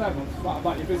time for more side, man.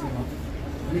 About you're busy, man.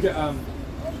 You get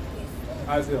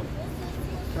Isaiah.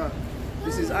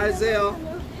 This is Isaiah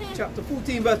chapter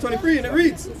 14, verse 23, and it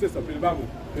reads. Sister, in the Bible.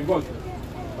 In God.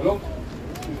 Hello?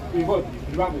 In God.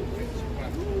 In the Bible.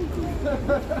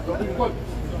 In God.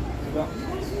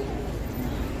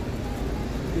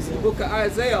 This is the book of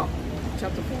Isaiah,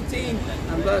 chapter 14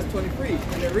 and verse 23,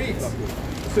 and it reads.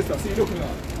 Sister, see you looking at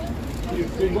that.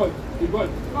 In God. In God.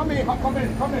 Come in.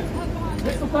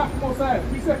 Make some time from outside.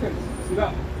 3 seconds. See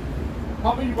that?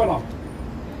 How about you, brother?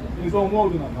 In his own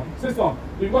world and that, man. Sister,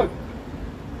 in God.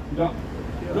 See that?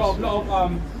 A lot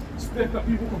of stuff that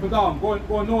people can put down. Go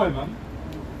and know him, man.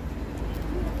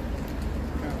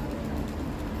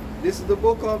 This is the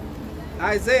book of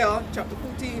Isaiah, chapter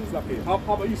 14. How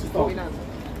about you, sister? 49.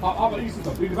 How about you,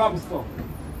 sister? Read the Bible stuff.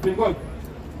 In God.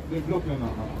 They're looking at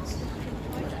that, man.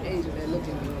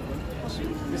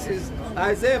 This is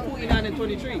Isaiah 49 and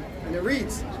 23, and it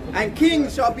reads, and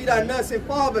kings shall be thy nursing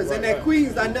fathers, and their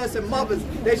queens thy nursing mothers.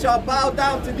 They shall bow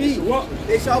down to thee.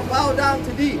 They shall bow down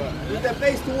to thee with their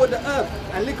face toward the earth,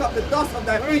 and lick up the dust of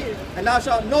thy feet, and thou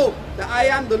shalt know that I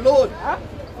am the Lord.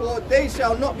 For they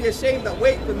shall not be ashamed that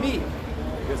wait for me.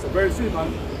 Yes, so very soon,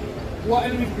 man. What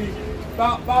enemies be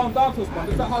bound down to us, man.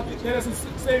 It's not hard. There's some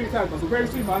saving times, man. So very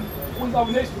soon, man, all these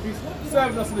other nations will be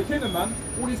serving us in the kingdom, man.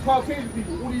 All these Caucasian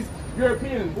people, all these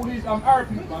Europeans, all these Arab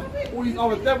people, man. All these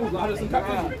other devils that had us in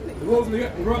captivity. The roads in the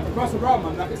rest around,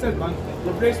 man. Like I said, man.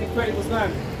 Revelation 30 verse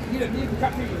 9. He that needs the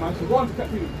captivity, man, should go into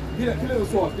captivity. He that kills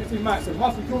the sword, 15 max, so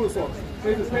must kill the sword.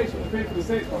 Save his patient and pay for the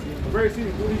saints, man. Very soon,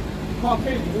 all these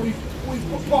Caucasians, all these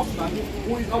boss, man,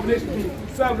 all these other nations be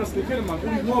serving us in the kingdom, man. All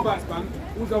these Moabites, man,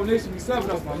 all these other nations be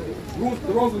serving us, man.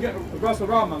 The roads will get reversed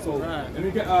around, man. So, and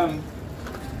we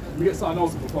get something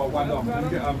else before I wind up. We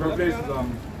get Revelation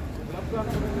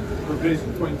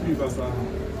 22 verse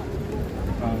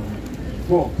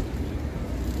 4.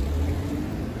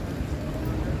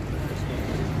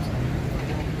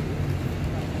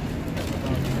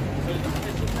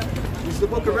 This is the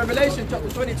book of Revelation, chapter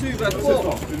 22, verse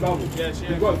 4.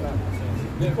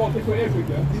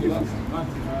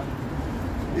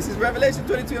 This is Revelation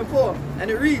 22 and 4,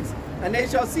 and it reads, and they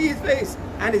shall see his face,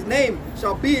 and his name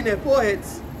shall be in their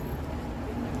foreheads.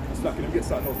 It's like, get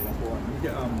something else before. We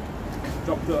get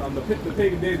drop the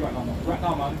pagan days right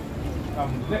now, man.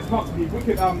 Next month to be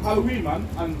wicked Halloween, man,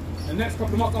 and the next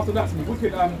couple of months after that to be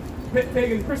wicked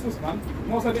pagan Christmas, man.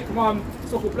 Most I get command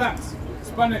so-called blacks,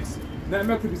 Hispanics, then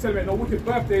America be celebrating no wicked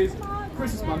birthdays,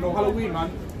 Christmas, man, no Halloween,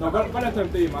 man, no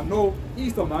Valentine's Day, man, no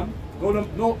Easter, man,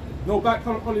 no back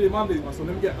holiday Mondays, man. So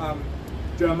let me get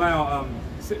Jeremiah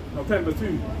 10 verse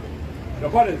 2. Your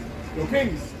brothers, your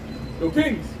kings, in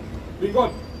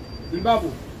God, in the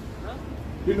Bible,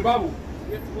 in the Bible.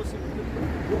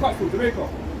 Look up to Jamaica.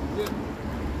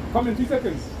 Come in 2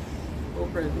 seconds. Oh,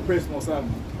 praise more side.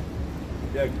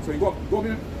 Yeah, so you got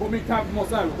me camp more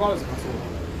side regardless of my soul.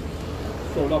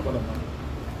 So love for them, man.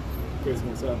 crazy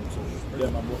more sermon. So yeah,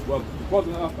 man. Well, God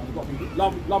on earth, man. Got me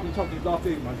loving each other in last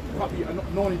days, man. Can't be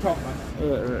knowing each other, man.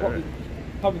 Got me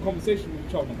having conversation with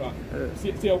each other, man.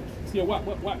 See how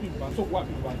white people, man. So white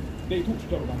people, man. They talk to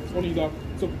each other, man. It's only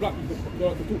so black people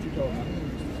don't talk to each other, man.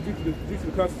 Due to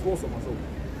the curses also, man. So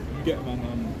you get, man.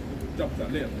 Jump to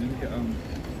that later, man. Then you get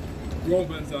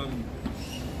Romans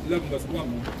 11 verse 1,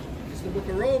 man. It's the book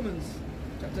of Romans,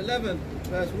 chapter 11,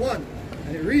 verse 1,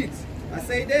 and it reads, I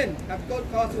say then, have God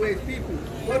cast away his people?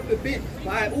 God forbid,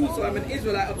 but I also am an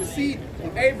Israelite of the seed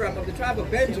of Abraham, of the tribe of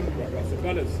Benjamin. Right, so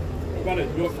brothers,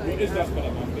 you're Israelite,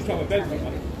 brother, man. The tribe of Benjamin,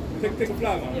 man. Take a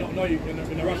flag, man. No, you're in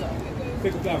a rush, man.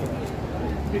 Take a flag, man.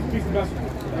 Peace and blessings.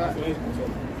 Right. So,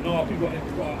 no, people got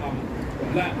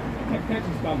land,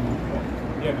 pension stand, man.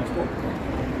 Yeah, man, stop.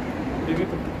 They need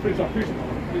to finish up preaching, man.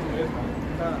 This is what it is, man.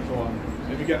 So,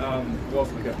 let me get, what else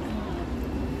can we get?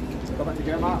 Go back to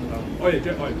Jeremiah. Oh yeah,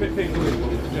 Jeremiah.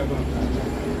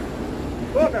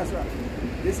 Oh, that's right.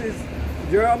 This is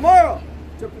Jeremiah,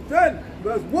 chapter 10,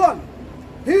 verse 1.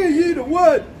 Hear ye the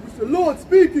word which the Lord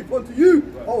speaketh unto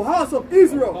you, O house of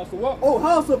Israel. O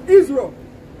house of Israel.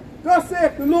 Thus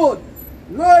saith the Lord,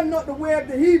 learn not the way of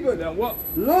the heathen. Then what?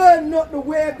 Learn not the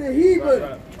way of the heathen.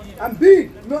 Right. And be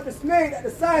not dismayed at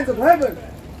the signs of heaven.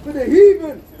 For the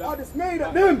heathen are dismayed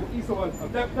at them.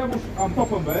 I'm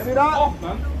top of man. See that? Off,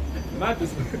 man.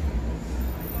 Madness.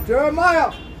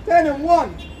 Jeremiah 10 and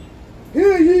 1.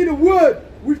 Hear ye the word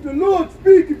which the Lord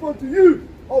speaketh unto you,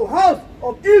 O house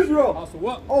of Israel. House of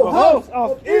what? O house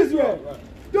of Israel. Right.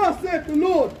 Thus saith the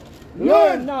Lord,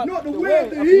 learn not the way of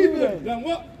the heathen. Then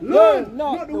what? Learn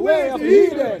not the way of the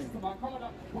heathen.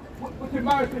 What's the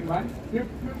marriage thing, man?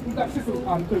 With that system,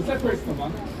 to separate them,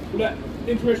 man. With that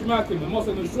interracial marriage thing, man. Most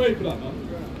of them destroy for that, man.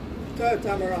 Third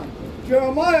time around.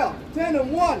 Jeremiah 10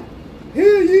 and 1.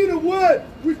 Hear ye the word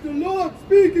which the Lord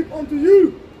speaketh unto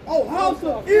you, O house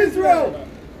of Israel.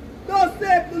 Thus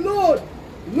saith the Lord,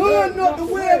 learn not the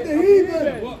way of the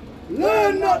heathen.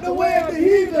 Learn not the way of the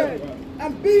heathen.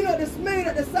 And be not dismayed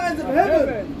at the signs of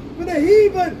heaven. For the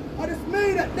heathen are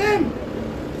dismayed at them.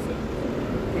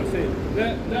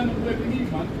 Learn not the way of the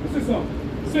heathen, man.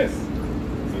 Sis.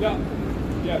 See that?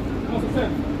 Yeah. What's it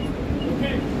said?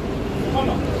 Okay.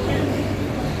 Honor. Okay.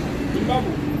 In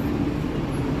Bible.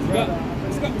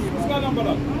 What's going on,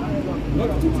 brother?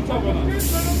 Talk to each other, man.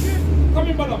 Come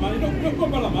in, brother, man. You don't go,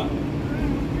 brother, man.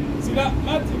 See that?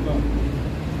 Mad thing, man.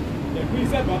 Yeah, please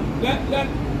said, man. Learn.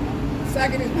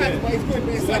 Sagging his pants, but he's good,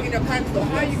 but he's sagging your pants, though.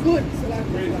 How are you good? It's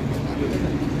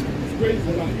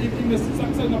crazy, man. Even the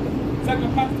sagging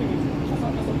your pants thing is that's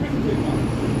a prison thing, man.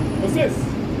 What's this?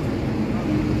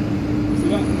 See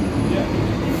that? Yeah.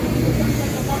 The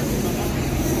sagging your pants thing, man.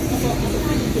 That's a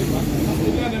prison thing, man. That's what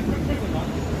they learn in prison, man.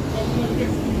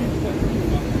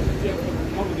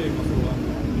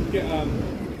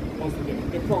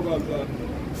 Get Proverbs,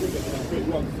 great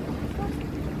ones.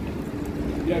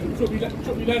 Yeah, should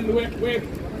we learn the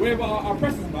way of our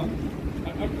oppressors, man.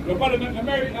 Your brother,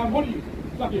 Mary, Holly,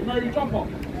 Lucky, Mary Jumper.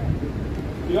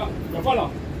 Yeah, your brother,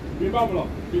 be Babylon,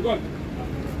 be good.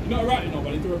 You're not right, you know,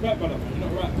 but it's a repent, brother, man. You're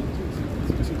not right, man.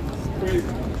 It's crazy,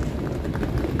 man.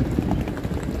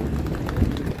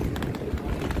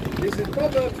 This is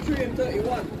Proverbs 3 and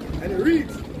 31, and it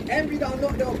reads, envy thou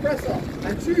not the oppressor,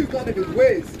 and choose none of his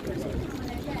ways.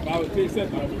 Bible clearly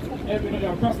said, man, envy not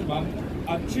your oppressor, man,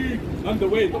 and choose none of the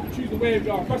way. Don't choose the way of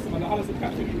your oppressor, man, the Alice of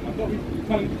captivity, man. Don't be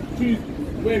trying to choose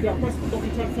the way of your oppressor. Don't be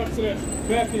trying to say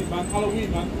birthdays, man,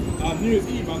 Halloween, man, New Year's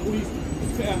Eve, man, all these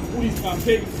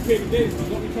pagan days, man.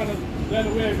 Don't be trying to learn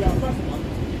the way of your oppressor, man.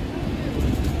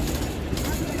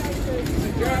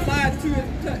 Jeremiah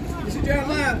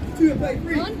 2 and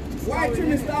 33. Why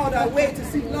trimmest thou thy way to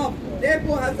seek love?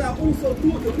 Therefore hast thou also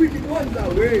taught the wicked ones thy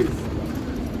ways.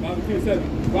 Bible clearly said,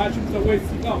 why trimmest thou way to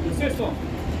seek love? Your sister.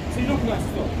 See, look at that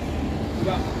sister.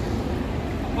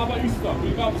 How about you, sister?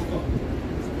 Read the Bible, sister.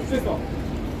 Your sister.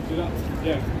 See that?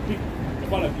 Yeah. Your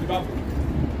brother, read the Bible.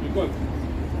 Be good.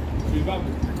 Read the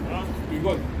Bible. Be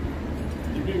good.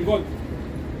 You believe in God?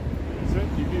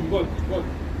 You believe in God? God.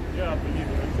 Yeah, I believe in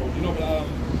it. You know, but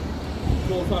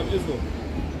Lord tribe Israel.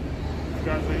 You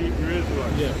guys are Hebrew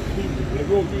Israelites. Yeah, they're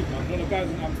real Jews, man. None of the guys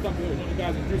in Stamford Hill, none of the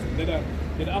guys in Jerusalem, they're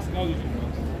the Ashkenazi Jews,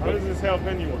 man. How does this help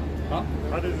anyone? Huh?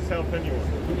 How does this help anyone?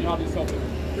 Tell me how this helps them.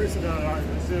 Like,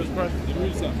 serious question. You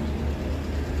read something.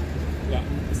 Yeah.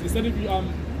 Instead of you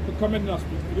commending us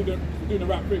for doing the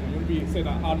right thing, you wouldn't be saying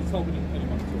that how this helping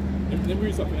anyone. So, let me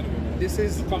read something anyway, man.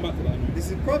 We'll come back to that anyway. This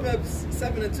is Proverbs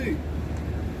 7 and 2.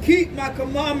 Keep my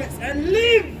commandments and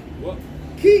live. What?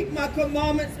 Keep my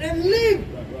commandments and live.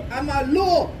 Right. And my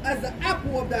law as the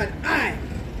apple of thine eye.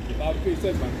 The Bible clearly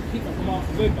says, man, keep my commandments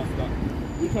and live, man.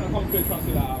 We're trying to come to and try to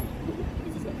say that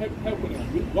helping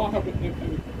them. We are helping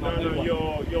them. No,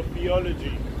 your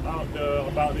theology out there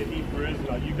about the Hebrew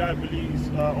Israelite. You guys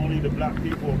believe only the black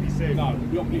people will be saved. No,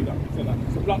 we don't believe that. We say that.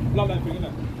 It's a bloodline thing, isn't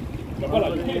it?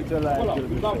 Well, you can't. Well,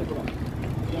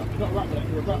 you're not right with that.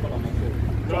 You're right with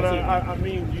that. No, I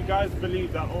mean, you guys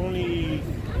believe that only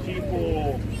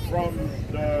people from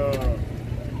the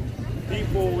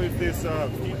people with this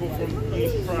people from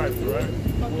each tribes, right?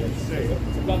 Will say.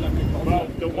 It's a bloodline thing.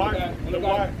 But the white, the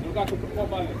guy called Bob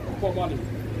Marley.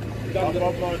 That is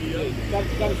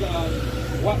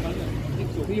white man.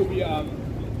 So he'll be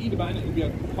Edomite, he'll be a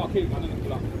Caucasian man.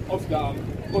 Obviously,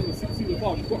 because see the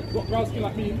farm, he's got brown skin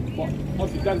like me, but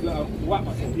obviously Dad's a white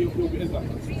man, so he'll be Israelite.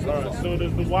 Alright, so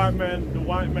does the white man who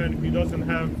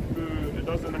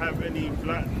doesn't have any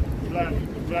black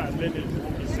lineage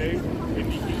will be saved if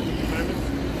he keeps the commandments?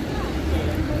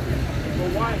 The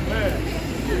white man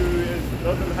who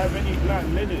doesn't have any black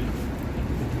lineage,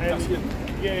 and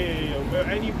well,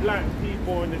 any black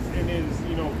people in his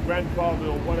grandfather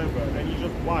or whatever, and he's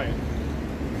just white,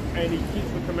 and he keeps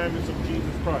the commandments of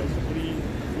Jesus Christ, will he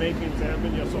make it to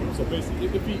heaven? Yes or no? So basically,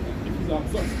 if he's not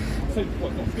skin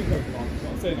color, I'm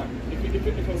saying that if a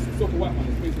sort of white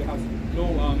man basically has no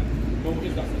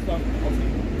Israelite stuff, obviously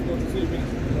he's going to slavery.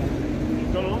 He's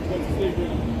going on? Going to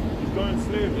slavery. He's going to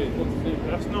slavery. Yeah, going to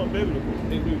slavery. That's not biblical.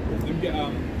 They get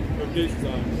Revelations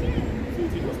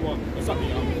 14 plus 1. It's something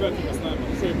 13 plus 9. I'm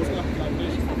sorry, what's going to happen to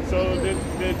Revelation? So did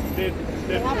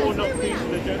Paul not preach to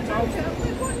the Gentiles?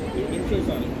 Let me show you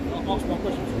something. I'll ask my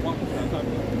question, so one question at a time.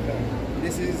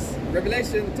 This is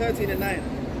Revelation 13 and 9.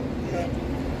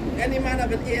 Any man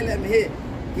have an ear, let him hear.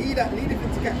 He that leadeth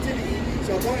into captivity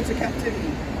shall go into captivity.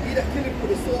 He that killeth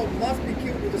with the sword must be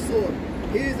killed with the sword.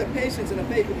 Here is the patience and the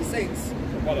faith of the saints.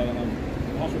 Well,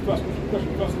 I'll ask you first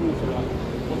question first of all. So,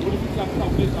 what do you think that's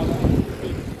calculation how that's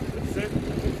slavery?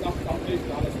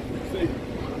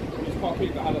 It's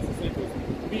calculated how that's slavery.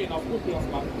 Beating us, whipping us,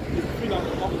 man. It's between us,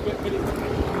 ripping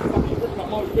that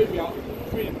Marley baby out,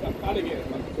 freeing that alligator,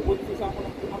 man. So what do you think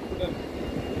happened to them?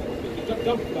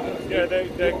 Yeah,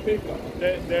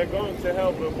 they're going to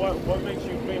hell, but what makes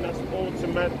you think that's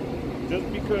automatic?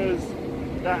 Just because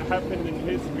that happened in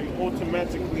history,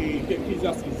 automatically the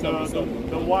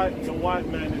white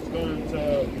man is going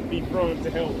to be thrown to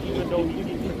hell, even though he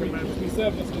keeps the commandments.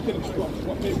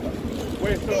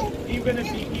 Wait, so even if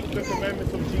he keeps the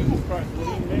commandments of Jesus Christ,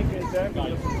 will he make it to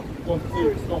heaven?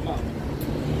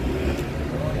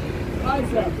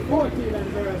 Isaiah 14 and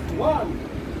verse 1.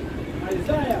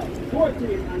 Isaiah 14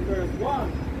 and verse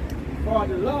 1. For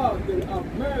the Lord will have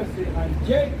mercy on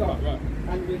Jacob,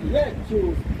 and will yet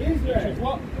choose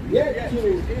Israel. Yet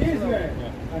choose Israel,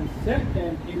 and set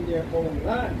them in their own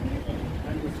land.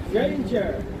 And the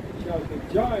stranger shall be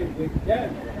joined with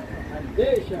them, and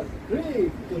they shall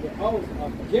cleave to the house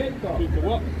of Jacob.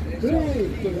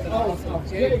 Cleave to the house of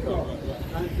Jacob,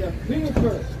 and the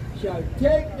people shall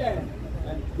take them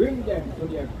and bring them to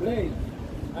their place.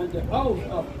 And the house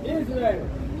of Israel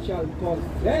shall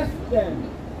possess them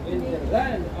in the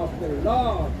land of the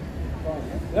Lord for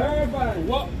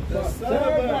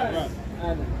servants,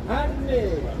 and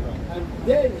handmaids, and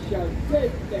they shall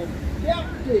take them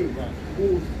captive,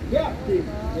 whose captive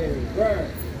they were.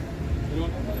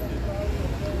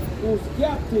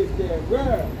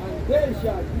 And they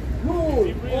shall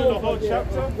rule over their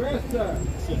oppressor.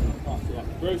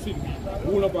 Very soon be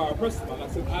rule over our oppressor, man.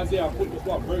 That's in Isaiah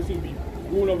 41. Very soon be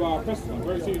rule over our oppressor, man.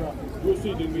 Very soon you'll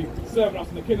see them be serving us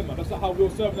in the kingdom, man. That's not how we'll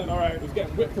serve them. Alright, it's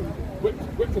getting whipped from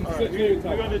slavery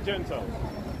time. Who are the Gentiles?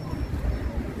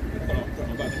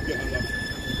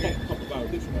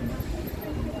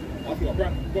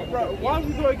 Why have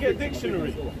we got to get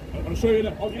dictionary? I'm showing you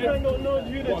them. You don't know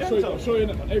who the Gentiles. I'll show you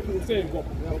them. April was saying, we'll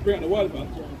bring out the world, man.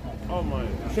 Oh my.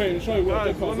 I'll show you what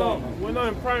the Gentiles are, man. We're not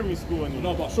in primary school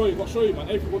anymore. No, but I'll show you, man.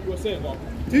 April, what you were saying, man.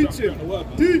 Teach him. The word,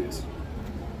 man. Teach.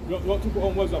 You want to put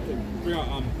on words up and bring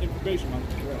out information, man.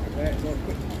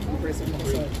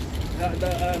 The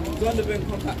Zondervan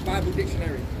Compact Bible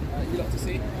Dictionary. You lot to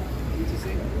see?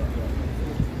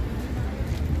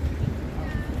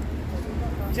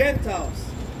 Gentiles,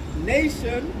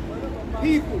 nation,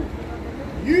 people.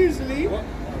 Usually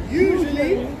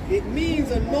it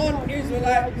means a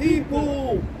non-Israelite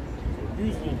people.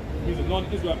 Usually it means a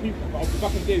non-Israelite people. But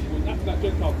back in the days, we acted like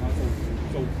Gentiles, man.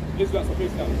 So Israelites are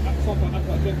basically sometimes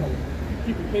acting like Gentiles.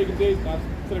 Keeping pagan days, man,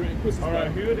 celebrating Christmas.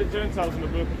 Alright, who are the Gentiles in the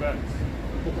book of Acts?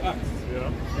 Book of Acts.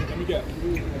 Yeah. Let me get.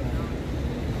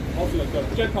 Obviously, the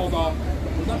Gentiles are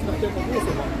not like Gentiles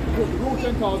also, man. The real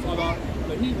Gentiles are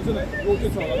the heathens, isn't it? The real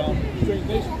Gentiles are the strange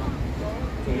nations.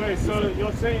 Wait, so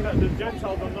you're saying that the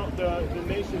Gentiles are not the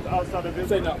nations outside of I'm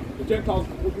saying Israel? that the Gentiles,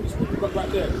 which we got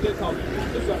right there, the Gentiles,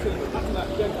 Israel saying acting like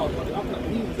the Gentiles, but they're acting like the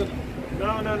heathens, isn't it?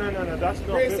 No, that's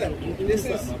not biblical. This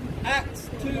is Acts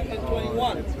 2 and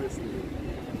 21.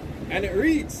 And it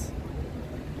reads,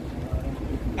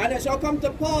 and it shall come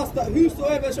to pass that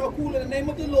whosoever shall call in the name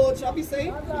of the Lord shall be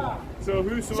saved. So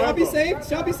whosoever Shall be saved,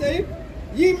 shall be saved.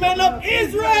 Ye men of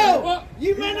Israel!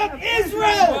 Ye men of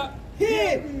Israel!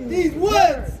 Hear these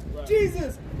words.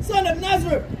 Jesus, son of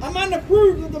Nazareth, a man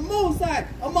approved of the Most High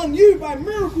among you by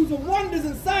miracles and wonders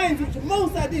and signs which the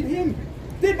Most High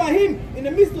did by him in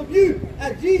the midst of you,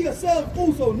 as ye yourselves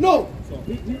also know. So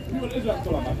who in Israel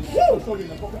got that, man? Show me in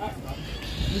the book of Acts, man.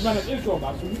 You man of Israel,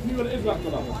 man. So who in Israel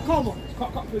got that, man? Come on.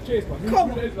 Cut to the chase, man. Who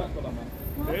in Israel got that, man?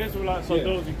 the Israelites are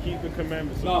those who keep the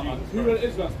commandments Nah, of man. Jesus Who Christ. in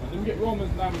Israel, man? Let me get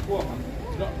Romans 9 and 4, man.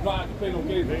 Not have to play no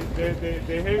games.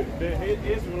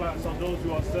 The Israelites are those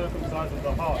who are circumcised of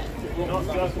the heart, not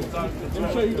circumcised of the Let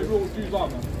me show you the flesh. real Jews are,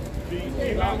 man.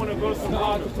 You might want to go some Not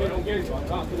hard to play no games, man.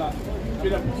 Not to that.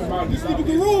 This is the book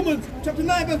of Romans, chapter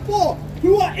 9 verse 4.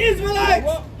 Who are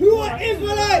Israelites? Who are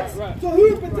Israelites? To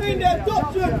whom pertain their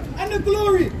doctrine and the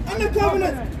glory and the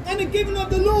covenants and the giving of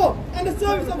the law and the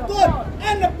service of God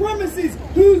and the promises,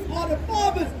 whose are the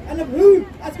fathers, and of whom,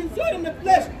 as concerning the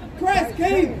flesh, Christ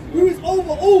came, who is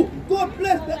over all. God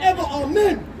bless forever.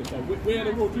 Amen. We're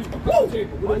the real Jews, man. We're the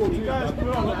real Jews, man.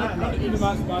 Not the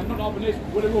Edomites, man. Not the other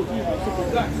nations. We're the real Jews, man.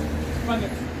 Super blacks,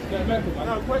 Hispanics, the Americans, man.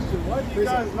 Now, question: why do you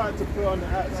guys like to put on the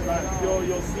acts like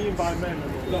you're seen by men?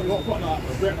 Look, you're putting out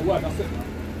a breaking the word, that's it, man.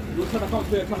 You're trying to come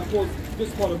here, trying to cause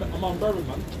discord among brethren,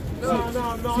 man.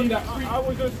 No. See that I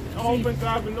was just open to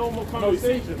have a normal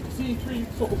conversation. See three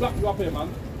sort of black people up here, man.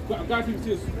 Guys who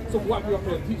see us some white people up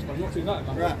here and teach, man. You're not saying that,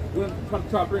 man. Right. You're trying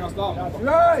to bring us down. That's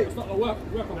right. It's not gonna work.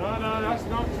 No, that's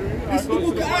not true. This is the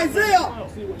book of Isaiah,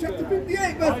 chapter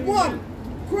 58 verse 1.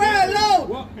 Cry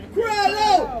aloud, cry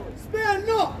aloud, spare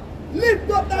not. Lift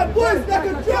up thy voice like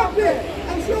a trumpet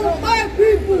and show my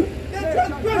people their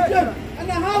transgression and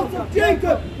the house of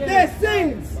Jacob their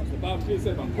sins. The Bible says,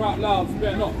 man, cry out loud,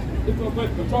 spare not. Lift up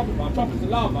the trumpet, man. Trumpets are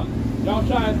loud, man. Y'all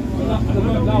try and the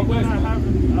word loud words, man.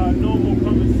 Have a normal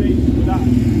conversation without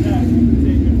that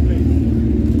taking place.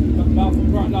 The Bible says,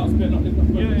 cry out loud, spare not. Lift up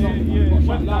the trumpet, man.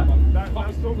 Shout loud, man.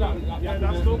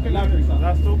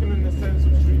 That's talking in the sense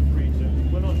of street preaching.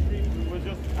 We're not street, we're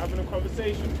just having a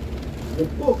conversation. The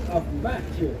book of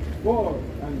Matthew 4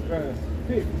 and verse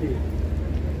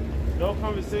 15. No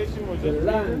conversation, we're The just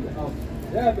land of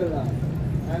Zebulun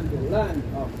and the land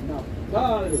of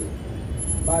Naphtali,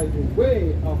 by the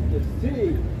way of the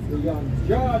sea beyond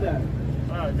Jordan,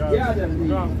 Alright, guys.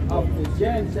 Galilee of the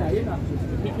Gentiles. You know,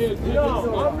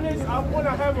 No, I want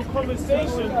to have a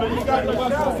conversation, but you guys are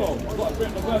shouting. I've got to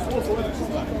bring the verse also,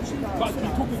 innit? But to be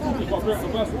talking to me, I've got to bring the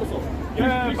verse also.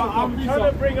 Yeah, but I'm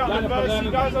trying to bring out the verse.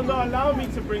 You guys are not allowing me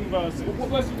to bring verses. What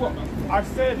verse you got, man? I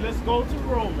said, let's go to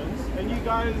Romans, and you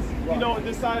guys, you know,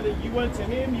 decided you went to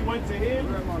him, you went to him.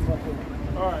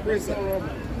 All right, let's go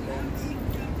Romans.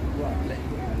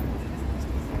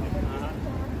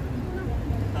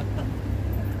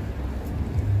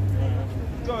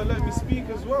 God, let me speak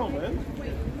as well, man.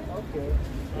 okay.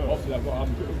 Obviously, we've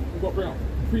got to bring up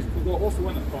priests who got also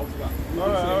in it, but obviously that.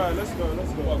 All right, let's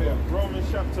go. Here, Romans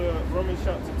chapter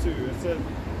 2. It says,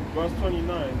 verse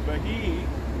 29. But he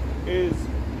is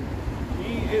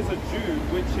a Jew,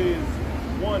 which is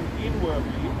one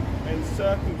inwardly, and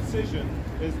circumcision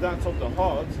is that of the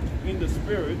heart, in the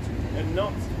spirit, and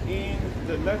not in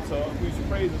the letter, whose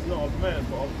praise is not of man,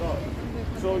 but of God.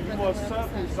 So you are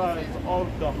circumcised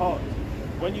of the heart.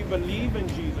 When you believe in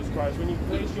Jesus Christ, when you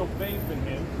place your faith in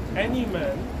him, any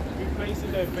man who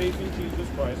places their faith in Jesus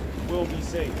Christ will be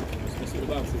saved. That's what the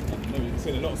Bible says, man. No, you can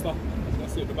say a lot of stuff.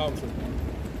 That's what the Bible says,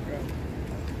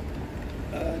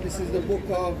 man. This is the book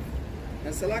of,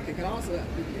 and Salaki can answer that.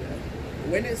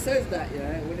 When it says that,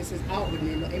 when it says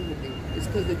outwardly and not inwardly, it's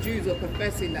because the Jews are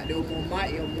professing that they were more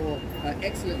mighty or more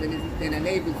excellent than their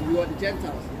neighbours who are the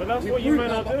Gentiles. But that's what you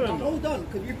men are doing. But hold on,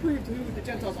 because we proved who the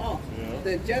Gentiles are. Yeah.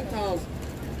 The Gentiles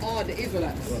are the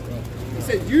Israelites. It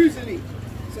says usually.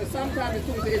 So sometimes it's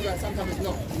talking to Israelites, sometimes it's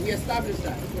not. We established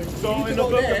that. So in the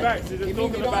book of Acts, is it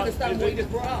talking about? Understand what you just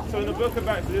brought out. So in the book of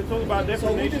Acts, is it talking about So we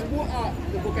defamation? just brought out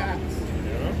the book of Acts,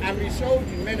 and we showed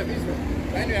you men of Israel.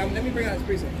 But anyway, let me bring out this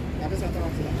precept. I just have to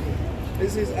answer that.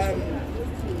 This is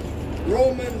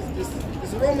Romans. This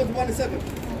is Romans 1:7.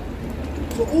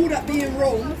 So all that be in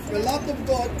Rome, beloved of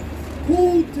God,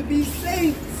 called to be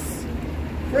saints.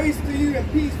 Praise to you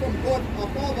and peace from God our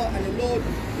Father and the Lord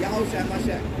Yahushua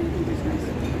Mashiach.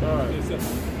 All right.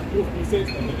 will be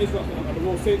saints, the Israelites are the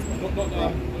real saints, not the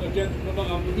heathens, not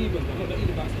the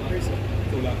Edomites, man.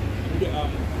 So like, you get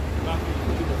Matthew,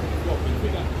 well, you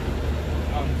think that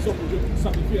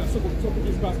something feel like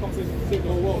Jesus Christ comes and save the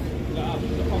whole world. Like,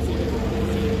 the council the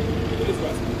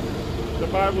Israelites. The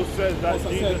Bible says that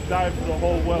Jesus died for the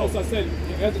whole world. Also, I said,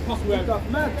 there's a possible way Book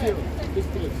of Matthew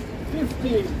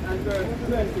 15 and verse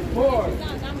 24.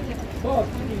 But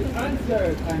he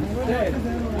answered and said,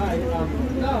 I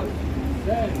am not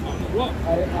sent.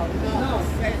 I am not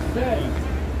sent,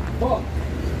 but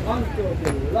unto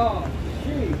the lost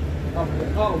sheep of the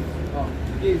house of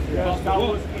Israel. That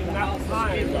was in that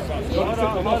time.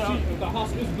 The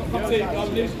house is not come save our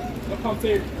nation, not come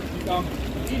save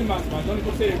Edomites, man. Don't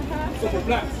come save so-called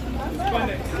blacks,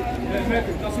 Hispanics, and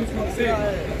Americans. That's who's come to save.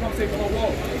 Not come save the whole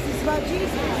world. This is about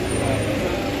Jesus.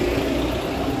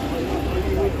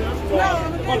 So,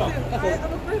 I'm a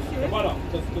Christian. Go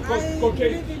I change.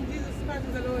 believe in Jesus Christ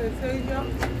as the Lord and Savior,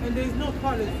 and there is no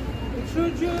colours. It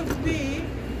should just be,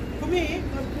 for me,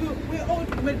 we're all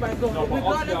made by God,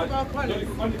 regardless of our colours.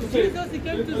 Jesus, he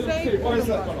came to save all of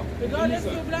us, regardless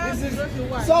of black, regardless of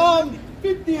white. Psalm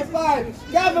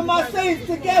 55. Gather my saints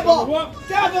together.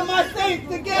 Gather my saints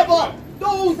together.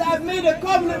 Those that have made a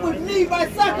covenant with me by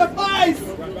sacrifice.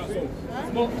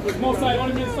 With more side,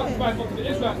 only means sacrifice not to the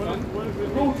Israelites, man.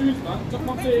 Real Jews, man. Just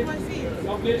come save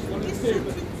our nation, only to save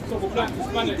the so-called blacks,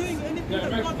 Hispanics,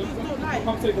 Americans.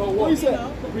 Come save the whole world.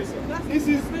 This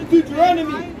is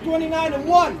Deuteronomy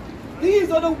 29:1.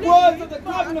 These are the words of the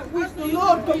covenant which the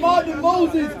Lord commanded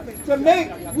Moses to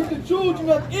make with the children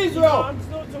of Israel.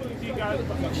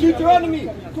 Deuteronomy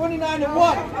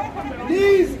 29:1.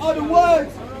 These are the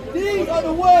words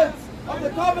of the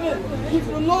covenant which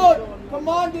the Lord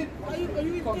commanded. Are you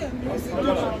with them?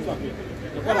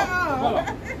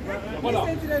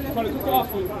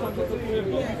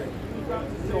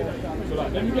 So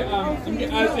like, let me get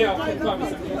Isaiah 45.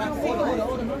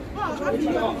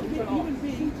 You're not as a human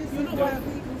being, you're not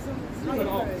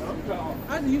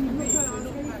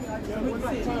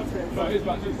No, it's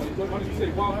about Jesus. Why did you say,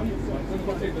 why are you going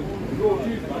to take the raw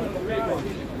Jews, man?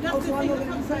 that's the thing that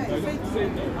I'm saying.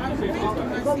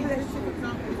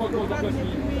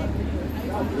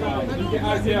 You get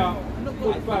Isaiah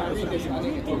 45.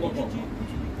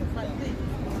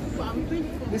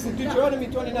 This is Deuteronomy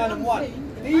 29:1.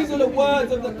 These are the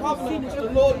words of the covenant which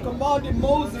the Lord commanded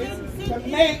Moses to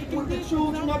make with the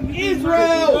children of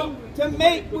Israel. To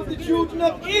make with the children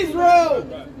of Israel.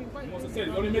 Said,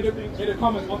 he only made a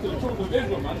comment onto the children of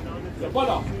Israel, man. The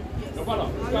brother, what's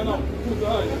going on? Who's the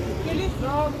earth? No,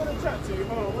 I'm going to chat to you.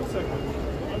 Hold on, one second.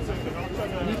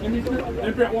 Let me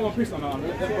bring out one more piece on that. Let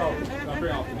me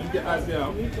bring out. Let me get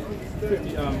Isaiah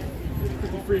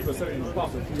 53 verse 17. It's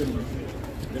possible.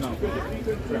 You know, Of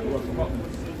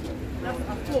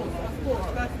course,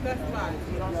 that's right.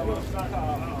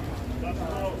 That's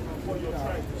not what you're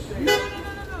trying to say. No,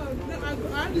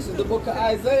 This is the book of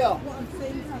Isaiah,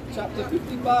 chapter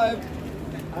 55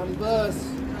 and verse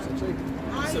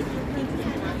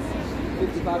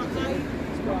 55 and 7.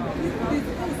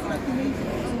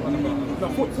 No,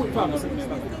 45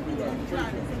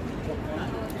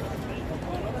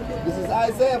 This is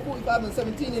Isaiah 45 and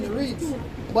 17, and it reads,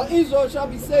 But Israel shall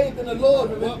be saved in the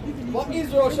Lord. But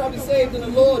Israel shall be saved in the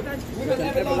Lord with an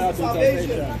everlasting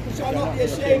salvation. Shall not be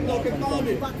ashamed nor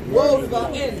confounded. World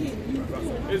without end.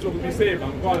 Israel will be saved,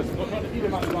 man. Regardless, not the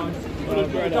Edomite man,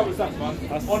 not the double sack man.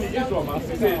 Only Israel, man, be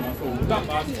saved, man. So with that,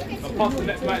 man, and pass the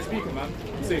next man speaker, man.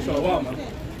 Say shalom, man.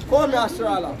 Call me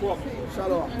Asherallah.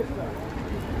 Shalom.